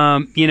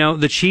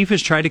 The chief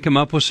has tried to come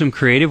up with some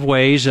creative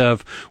ways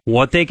of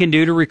what they can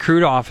do to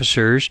recruit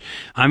officers.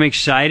 I'm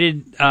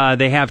excited.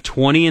 They have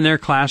 20 in their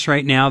class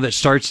right now that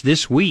starts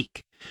this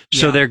week.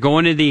 So they're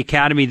going to the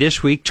academy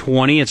this week,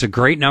 20. It's a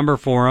great number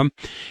for them.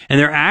 And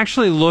they're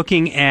actually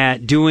looking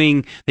at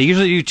they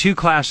usually do 2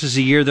 classes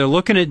a year. They're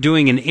looking at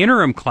doing an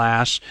interim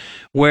class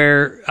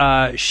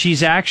where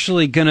she's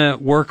actually going to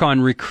work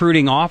on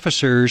recruiting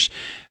officers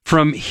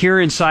from here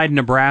inside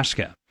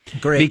Nebraska.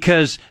 Great.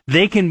 Because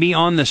they can be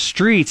on the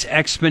streets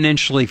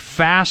exponentially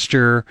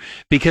faster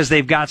because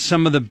they've got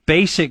some of the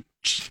basic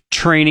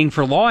training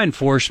for law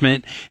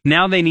enforcement.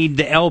 Now they need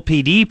the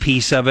LPD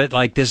piece of it,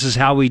 like this is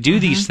how we do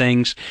these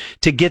things,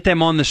 to get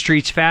them on the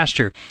streets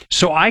faster.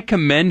 So I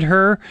commend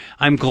her.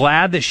 I'm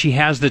glad that she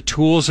has the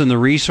tools and the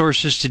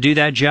resources to do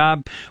that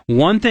job.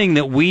 One thing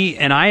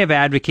that I have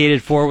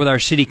advocated for with our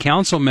city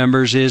council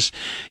members is,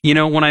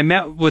 when I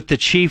met with the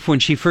chief when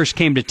she first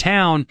came to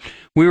town,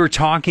 we were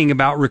talking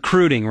about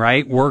recruiting,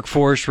 right?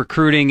 Workforce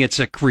recruiting. It's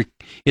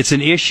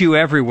an issue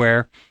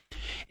everywhere.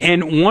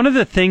 And one of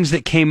the things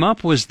that came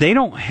up was they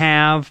don't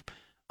have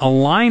a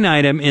line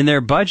item in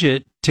their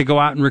budget to go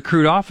out and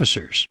recruit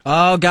officers.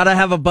 Oh, got to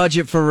have a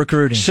budget for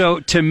recruiting. So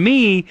to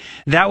me,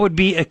 that would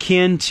be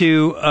akin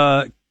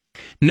to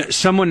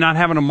someone not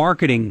having a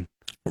marketing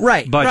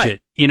budget.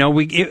 Right. You know,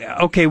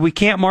 we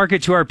can't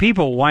market to our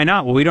people. Why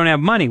not? Well, we don't have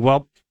money.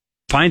 Well,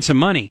 find some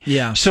money.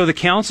 Yeah. So the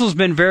council's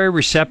been very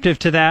receptive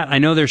to that. I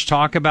know there's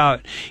talk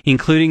about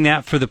including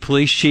that for the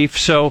police chief.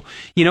 So,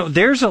 you know,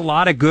 there's a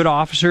lot of good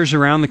officers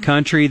around the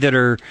country that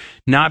are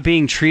not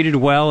being treated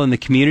well in the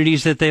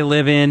communities that they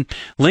live in.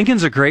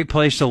 Lincoln's a great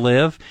place to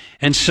live.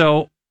 And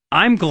so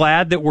I'm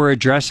glad that we're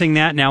addressing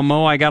that. Now,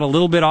 Mo, I got a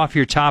little bit off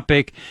your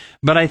topic,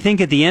 but I think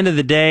at the end of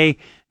the day,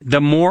 the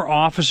more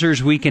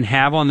officers we can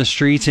have on the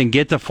streets and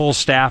get the full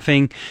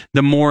staffing,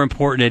 the more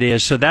important it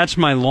is. So that's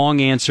my long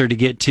answer to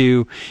get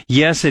to.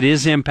 Yes, it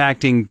is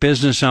impacting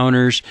business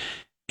owners,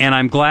 and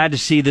I'm glad to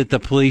see that the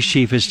police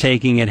chief is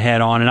taking it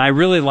head on. And I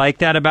really like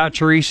that about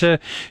Teresa.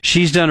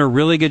 She's done a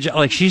really good job.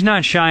 Like, she's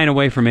not shying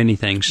away from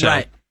anything. So.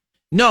 Right.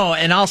 No,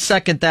 and I'll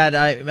second that.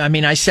 I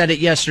mean, I said it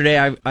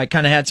yesterday. I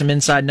kind of had some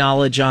inside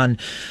knowledge on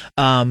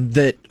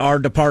that our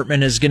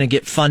department is going to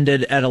get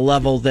funded at a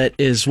level that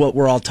is what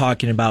we're all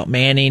talking about,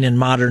 manning and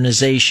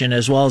modernization,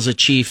 as well as a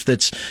chief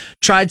that's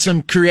tried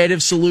some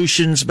creative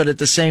solutions, but at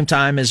the same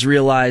time has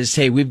realized,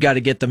 hey, we've got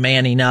to get the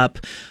manning up.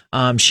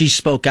 She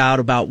spoke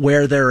out about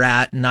where they're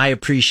at, and I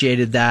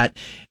appreciated that.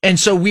 And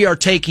so we are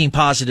taking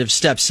positive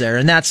steps there.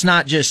 And that's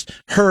not just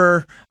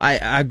her.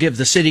 I give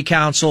the city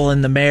council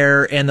and the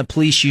mayor and the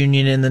police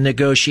union in the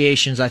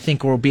negotiations. I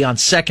think we'll be on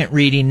second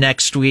reading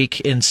next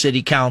week in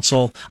city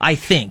council, I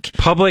think.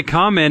 Public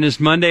comment is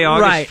Monday,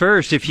 August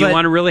 1st, if you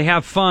want to really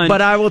have fun.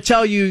 But I will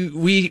tell you,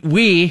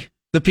 we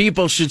the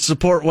people should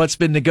support what's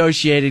been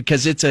negotiated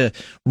because it's a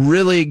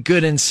really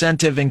good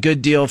incentive and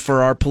good deal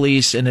for our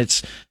police, and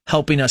it's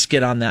helping us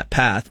get on that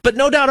path. But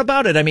no doubt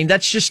about it. I mean,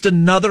 that's just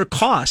another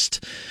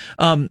cost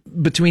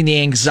between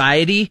the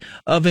anxiety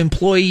of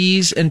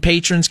employees and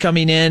patrons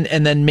coming in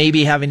and then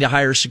maybe having to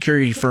hire a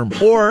security firm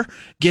or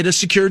get a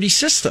security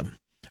system.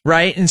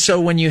 Right. And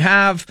so when you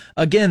have,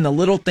 again, the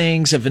little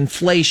things of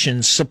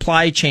inflation,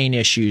 supply chain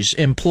issues,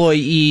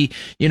 employee,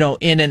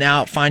 in and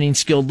out, finding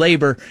skilled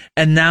labor.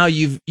 And now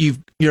you're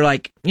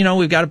like,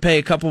 we've got to pay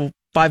a couple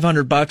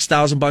 $500,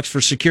 $1,000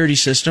 for security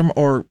system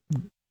or,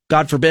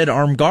 God forbid,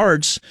 armed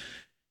guards.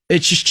 It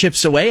just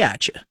chips away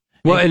at you.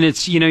 Well, and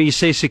it's, you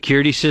say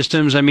security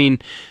systems. I mean,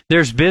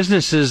 there's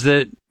businesses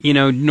that,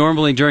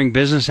 normally during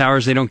business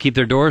hours, they don't keep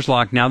their doors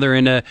locked. Now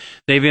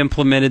they've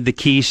implemented the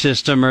key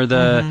system or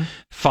the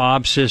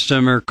fob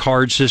system or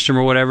card system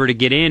or whatever to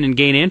get in and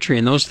gain entry.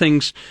 And those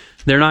things,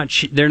 they're not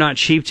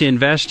cheap to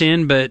invest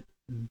in, but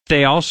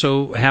they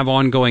also have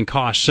ongoing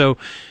costs. So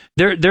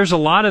there's a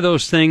lot of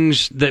those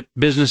things that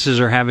businesses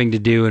are having to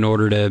do in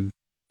order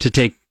to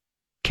take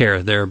care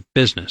of their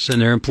business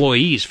and their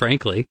employees,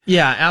 frankly.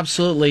 Yeah,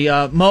 absolutely.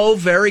 Mo,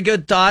 very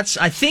good thoughts.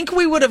 I think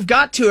we would have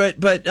got to it,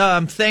 but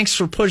thanks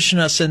for pushing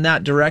us in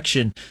that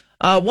direction.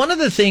 One of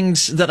the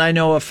things that I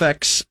know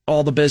affects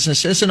all the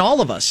businesses and all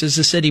of us is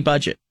the city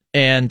budget.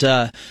 And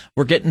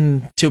we're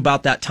getting to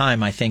about that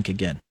time, I think,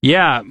 again.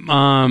 Yeah,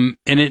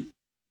 and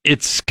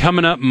it's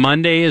coming up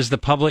Monday is the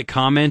public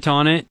comment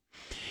on it.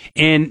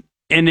 And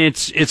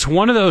it's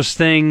one of those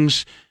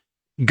things.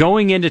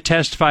 Going in to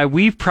testify,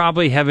 we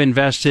probably have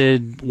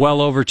invested well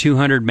over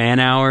 200 man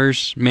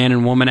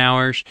and woman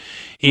hours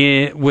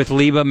with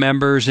LEBA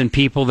members and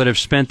people that have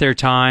spent their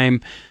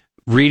time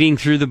reading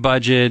through the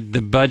budget.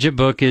 The budget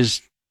book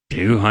is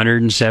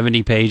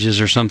 270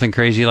 pages or something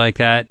crazy like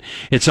that.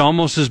 It's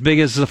almost as big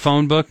as the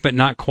phone book, but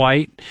not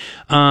quite.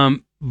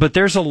 But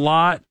there's a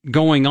lot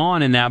going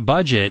on in that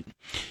budget.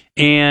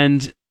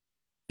 And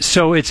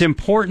so it's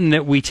important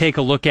that we take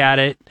a look at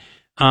it.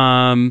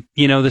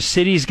 The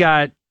city's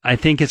got, I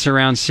think it's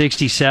around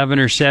 67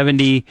 or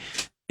 70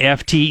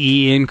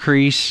 FTE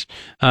increase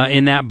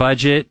in that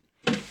budget.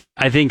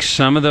 I think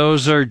some of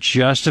those are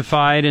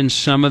justified, and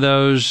some of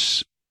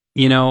those,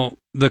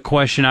 the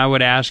question I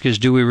would ask is,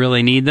 do we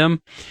really need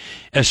them?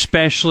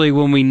 Especially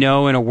when we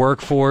know in a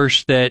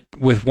workforce that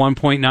with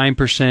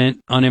 1.9%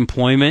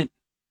 unemployment,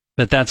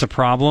 that's a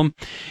problem.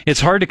 It's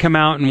hard to come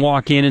out and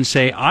walk in and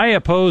say, I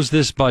oppose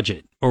this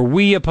budget, or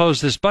we oppose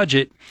this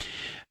budget.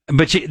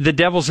 But the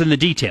devil's in the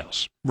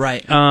details.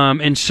 Right.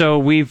 And so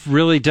we've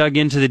really dug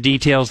into the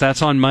details.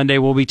 That's on Monday.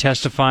 We'll be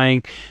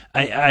testifying.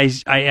 I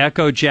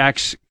echo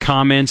Jack's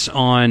comments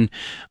on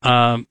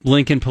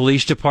Lincoln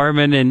Police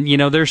Department. And,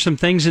 there's some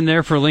things in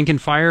there for Lincoln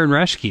Fire and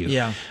Rescue.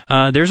 Yeah.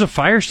 There's a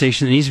fire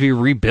station that needs to be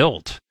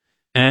rebuilt.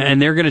 And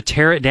they're going to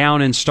tear it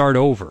down and start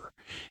over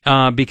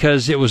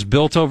because it was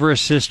built over a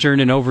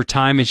cistern, and over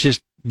time it's just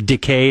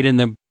decayed and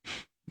the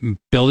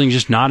building's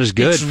just not as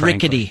good. It's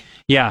rickety.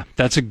 Yeah,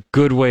 that's a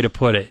good way to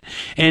put it.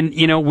 And,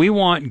 we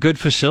want good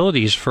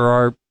facilities for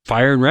our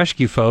fire and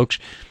rescue folks.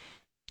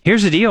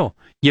 Here's the deal.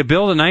 You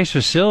build a nice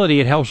facility,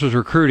 it helps with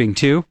recruiting,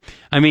 too.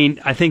 I mean,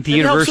 I think the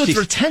university... It helps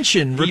with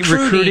retention,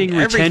 recruiting,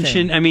 everything.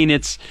 retention. I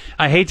mean,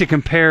 I hate to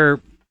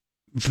compare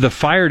the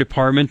fire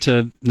department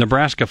to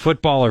Nebraska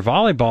football or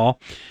volleyball,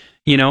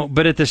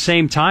 but at the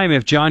same time,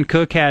 if John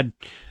Cook had...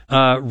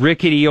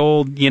 rickety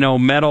old,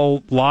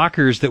 metal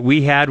lockers that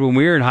we had when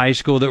we were in high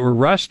school that were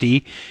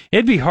rusty,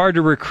 it'd be hard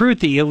to recruit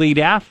the elite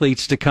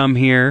athletes to come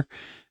here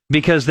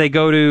because they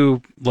go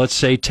to, let's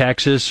say,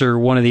 Texas or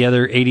one of the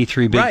other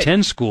 83 Big Right.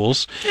 Ten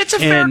schools. It's a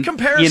fair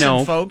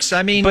comparison, folks.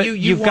 I mean, but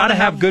you've got to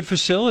have good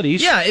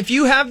facilities. Yeah, if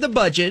you have the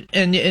budget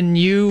and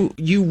you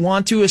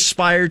want to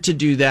aspire to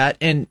do that,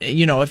 and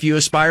if you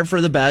aspire for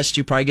the best,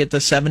 you probably get the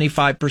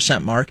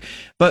 75% mark.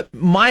 But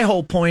my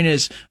whole point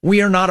is,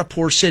 we are not a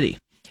poor city.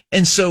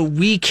 And so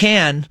we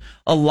can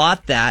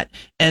allot that,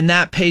 and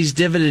that pays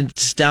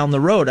dividends down the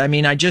road. I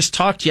mean, I just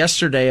talked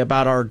yesterday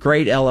about our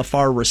great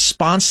LFR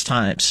response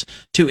times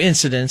to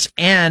incidents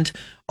and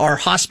our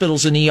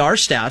hospitals and ER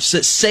staffs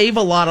that save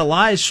a lot of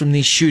lives from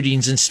these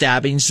shootings and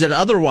stabbings that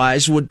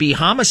otherwise would be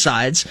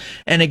homicides.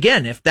 And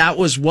again, if that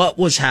was what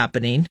was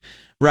happening,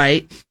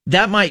 right,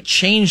 that might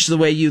change the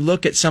way you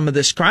look at some of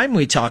this crime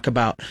we talk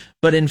about.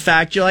 But in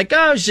fact, you're like,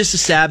 oh, it was just a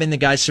stabbing, the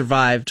guy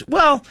survived.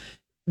 Well,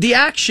 the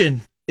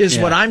action is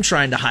what I'm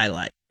trying to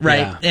highlight,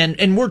 right? Yeah.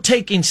 And we're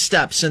taking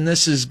steps, and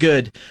this is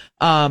good.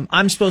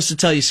 I'm supposed to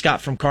tell you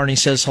Scott from Kearney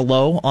says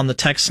hello on the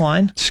text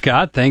line.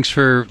 Scott, thanks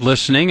for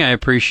listening. I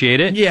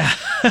appreciate it. Yeah.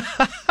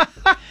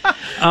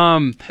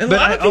 And a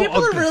lot of people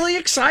are really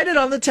excited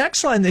on the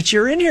text line that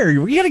you're in here.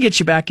 We got to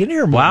get you back in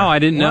here more. Wow, I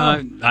didn't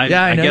know. I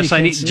guess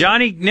I need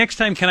Johnny. It. Next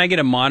time, can I get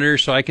a monitor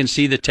so I can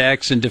see the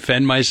text and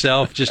defend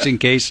myself, just in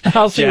case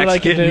I'll see Jack's what I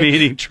can getting do.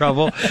 me in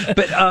trouble?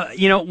 But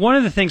one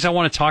of the things I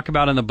want to talk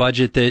about in the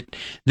budget, that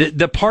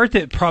the part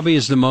that probably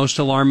is the most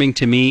alarming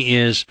to me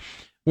is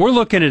we're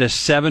looking at a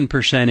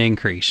 7%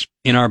 increase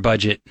in our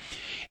budget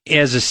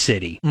as a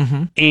city.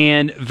 Mm-hmm.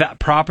 And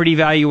property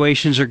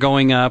valuations are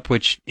going up,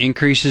 which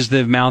increases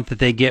the amount that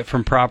they get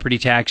from property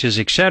taxes,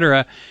 et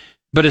cetera.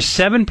 But a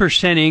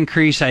 7%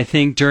 increase, I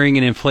think, during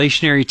an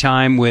inflationary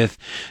time with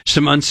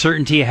some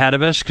uncertainty ahead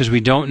of us because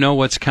we don't know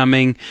what's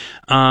coming,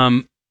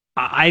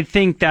 I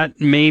think that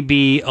may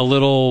be a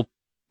little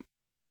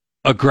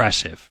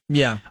aggressive.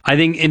 Yeah. I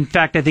think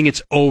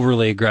it's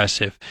overly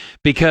aggressive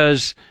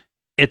because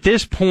at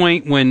this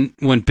point,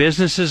 when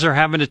businesses are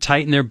having to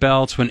tighten their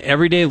belts, when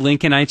everyday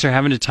Lincolnites are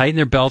having to tighten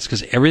their belts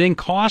because everything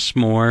costs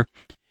more,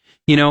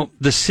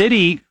 the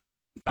city,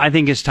 I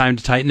think it's time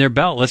to tighten their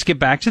belt. Let's get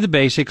back to the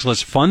basics.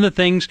 Let's fund the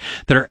things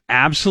that are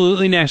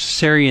absolutely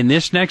necessary in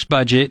this next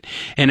budget.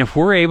 And if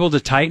we're able to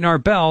tighten our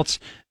belts,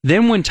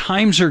 then when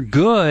times are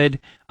good,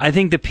 I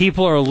think the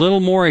people are a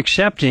little more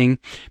accepting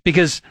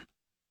because,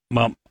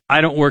 well,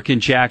 I don't work in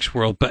Jack's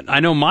world, but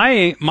I know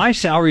my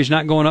salary is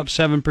not going up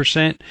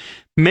 7%.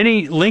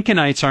 Many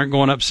Lincolnites aren't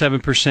going up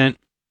 7%.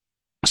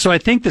 So I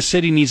think the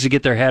city needs to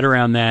get their head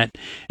around that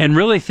and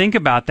really think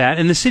about that.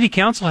 And the city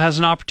council has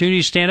an opportunity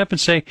to stand up and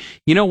say,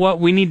 you know what,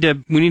 we need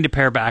to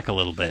pare back a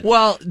little bit.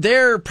 Well,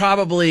 there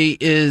probably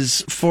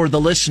is, for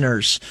the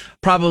listeners,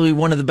 probably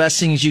one of the best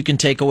things you can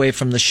take away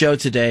from the show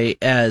today,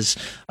 as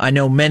I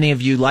know many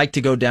of you like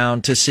to go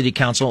down to city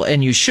council,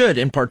 and you should,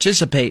 and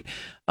participate.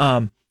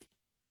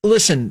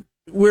 Listen,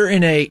 we're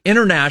in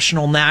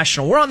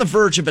we're on the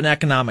verge of an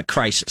economic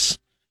crisis.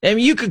 I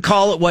mean, you could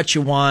call it what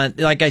you want.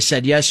 Like I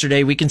said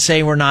yesterday, we can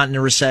say we're not in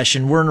a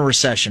recession. We're in a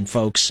recession,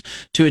 folks,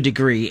 to a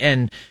degree.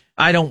 And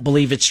I don't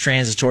believe it's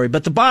transitory.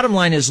 But the bottom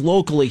line is,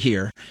 locally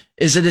here,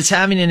 is that it's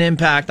having an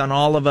impact on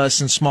all of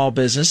us in small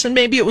business. And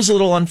maybe it was a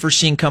little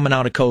unforeseen coming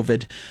out of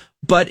COVID.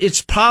 But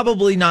it's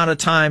probably not a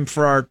time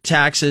for our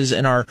taxes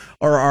and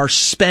our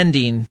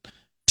spending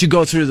to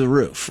go through the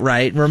roof,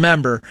 right?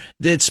 Remember,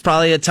 it's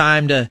probably a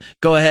time to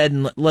go ahead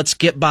and let's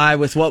get by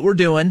with what we're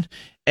doing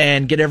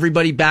and get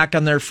everybody back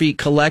on their feet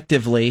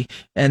collectively.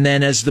 And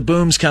then as the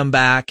booms come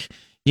back,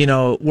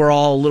 we're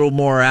all a little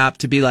more apt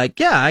to be like,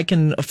 yeah, I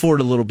can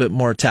afford a little bit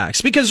more tax.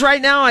 Because right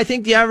now, I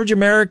think the average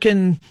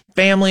American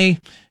family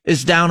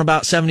is down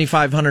about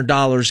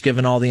 $7,500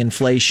 given all the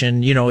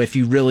inflation, if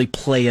you really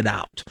play it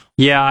out.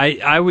 Yeah,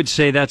 I would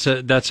say that's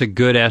a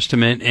good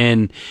estimate.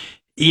 And,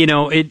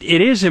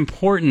 it is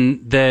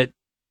important that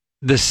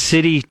the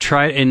city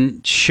try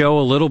and show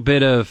a little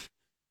bit of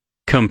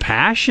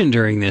compassion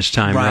during this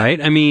time,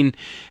 right? I mean,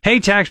 hey,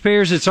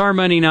 taxpayers, it's our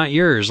money, not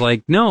yours.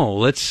 Like, no,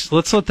 let's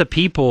let the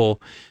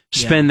people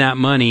spend that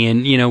money.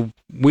 And,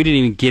 we didn't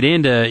even get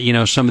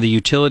into, some of the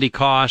utility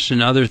costs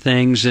and other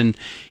things and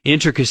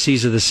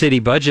intricacies of the city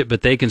budget,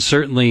 but they can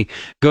certainly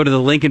go to the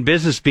Lincoln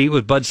Business Beat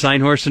with Bud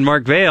Seinhorst and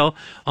Mark Vail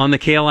on the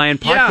KLIN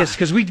podcast,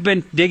 because we've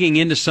been digging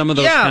into some of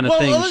those kind of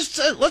things.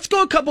 Let's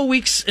go a couple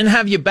weeks and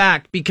have you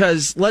back,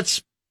 because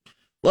let's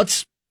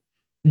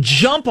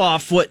jump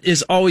off what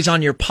is always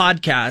on your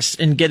podcast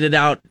and get it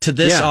out to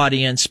this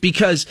audience,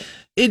 because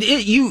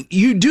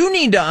you do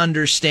need to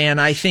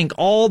understand, I think,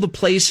 all the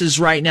places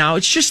right now,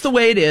 it's just the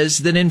way it is,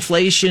 that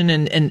inflation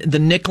and the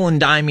nickel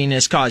and diming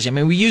is causing. I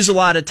mean, we use a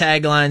lot of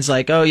taglines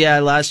like, oh yeah,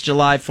 last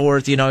July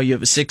 4th, you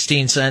have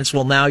 16 cents.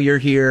 Well, now you're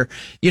here.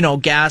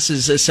 Gas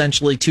is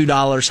essentially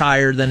 $2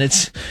 higher than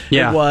it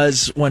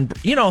was when,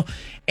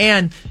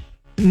 and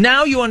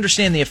now you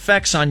understand the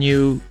effects on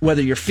you,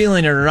 whether you're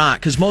feeling it or not,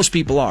 because most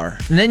people are.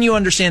 And then you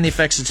understand the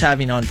effects it's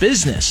having on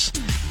business.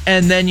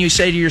 And then you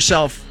say to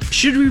yourself,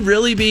 should we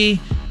really be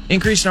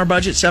increasing our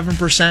budget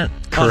 7%?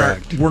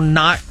 Correct. We're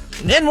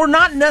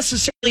not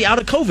necessarily out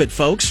of COVID,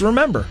 folks.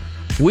 Remember,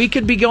 we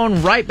could be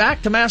going right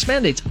back to mask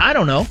mandates. I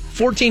don't know.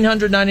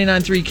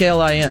 1499.3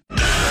 KLIN.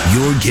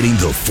 You're getting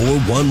the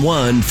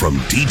 411 from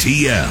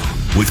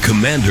DTL with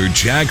Commander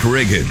Jack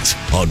Riggins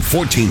on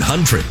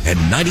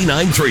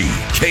 1499.3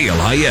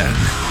 KLIN.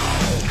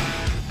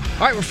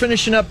 All right, we're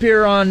finishing up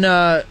here on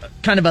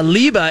kind of a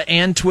Liba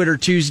and Twitter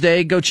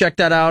Tuesday. Go check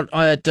that out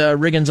at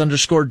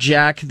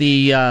Riggins_Jack,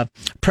 the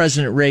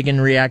President Reagan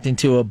reacting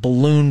to a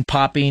balloon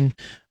popping.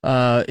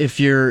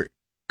 If you're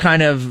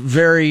kind of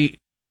very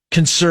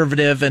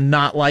conservative and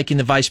not liking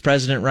the vice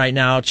president right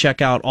now,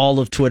 check out all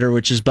of Twitter,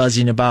 which is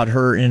buzzing about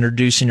her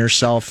introducing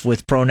herself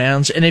with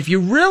pronouns. And if you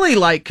really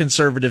like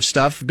conservative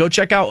stuff, go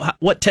check out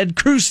what Ted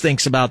Cruz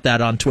thinks about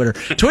that on Twitter.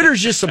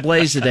 Twitter's just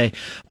ablaze today.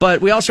 But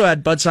we also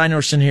had Bud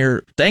Seinorson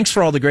here. Thanks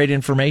for all the great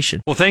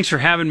information. Well, thanks for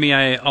having me.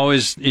 I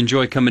always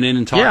enjoy coming in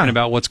and talking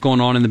about what's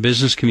going on in the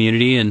business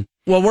community. And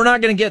well, we're not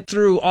going to get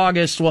through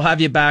August. We'll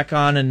have you back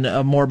on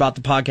and more about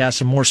the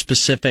podcast and more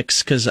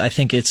specifics, because I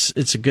think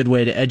it's a good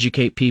way to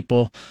educate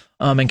people.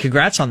 And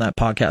congrats on that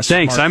podcast.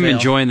 Thanks. Mark I'm Vail.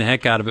 enjoying the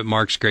heck out of it.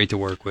 Mark's great to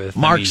work with.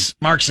 Mark's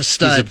a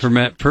stud.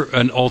 He's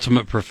an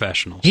ultimate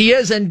professional. He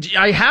is, and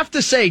I have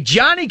to say,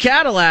 Johnny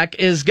Cadillac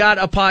has got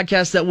a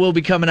podcast that will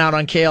be coming out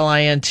on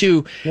KLIN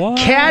too.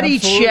 Caddy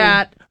Absolutely.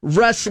 Chat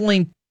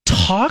Wrestling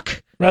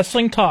Talk.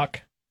 Wrestling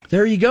Talk.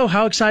 There you go.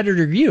 How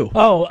excited are you?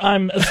 Oh,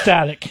 I'm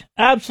ecstatic.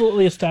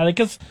 Absolutely ecstatic.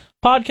 It's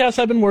podcasts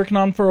I've been working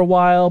on for a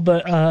while,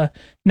 but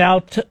now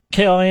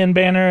KLIN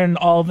banner and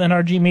all of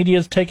NRG Media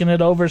has taken it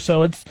over,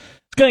 so it's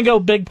going to go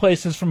big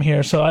places from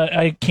here, so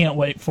I can't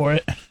wait for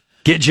it.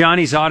 Get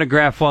Johnny's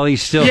autograph while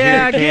he's still here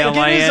at KLIN,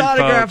 get his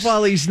autograph folks.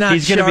 while he's not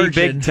He's going to be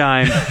big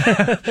time.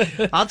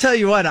 I'll tell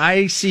you what,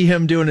 I see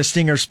him doing a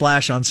stinger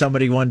splash on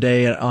somebody one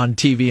day on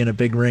TV in a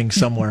big ring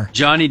somewhere.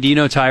 Johnny, do you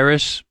know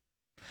Tyrus?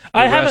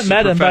 I haven't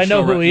met him, but I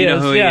know who he is. You know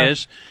who he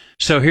is?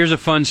 So here's a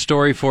fun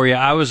story for you.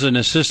 I was an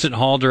assistant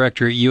hall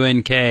director at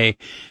UNK,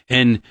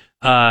 and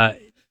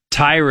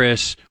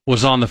Tyrus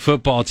was on the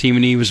football team,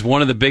 and he was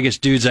one of the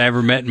biggest dudes I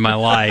ever met in my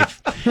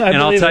life. And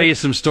I'll tell you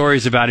some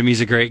stories about him.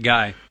 He's a great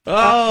guy.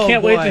 Oh,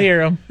 can't wait to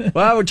hear him.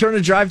 Well, we're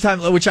turning drive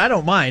time, which I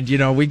don't mind. You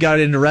know, we got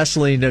into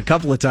wrestling a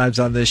couple of times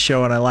on this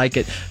show, and I like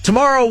it.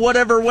 Tomorrow,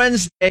 whatever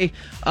Wednesday,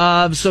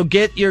 so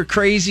get your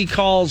crazy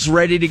calls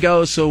ready to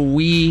go so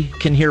we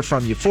can hear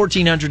from you.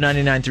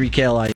 1499.3 KLI.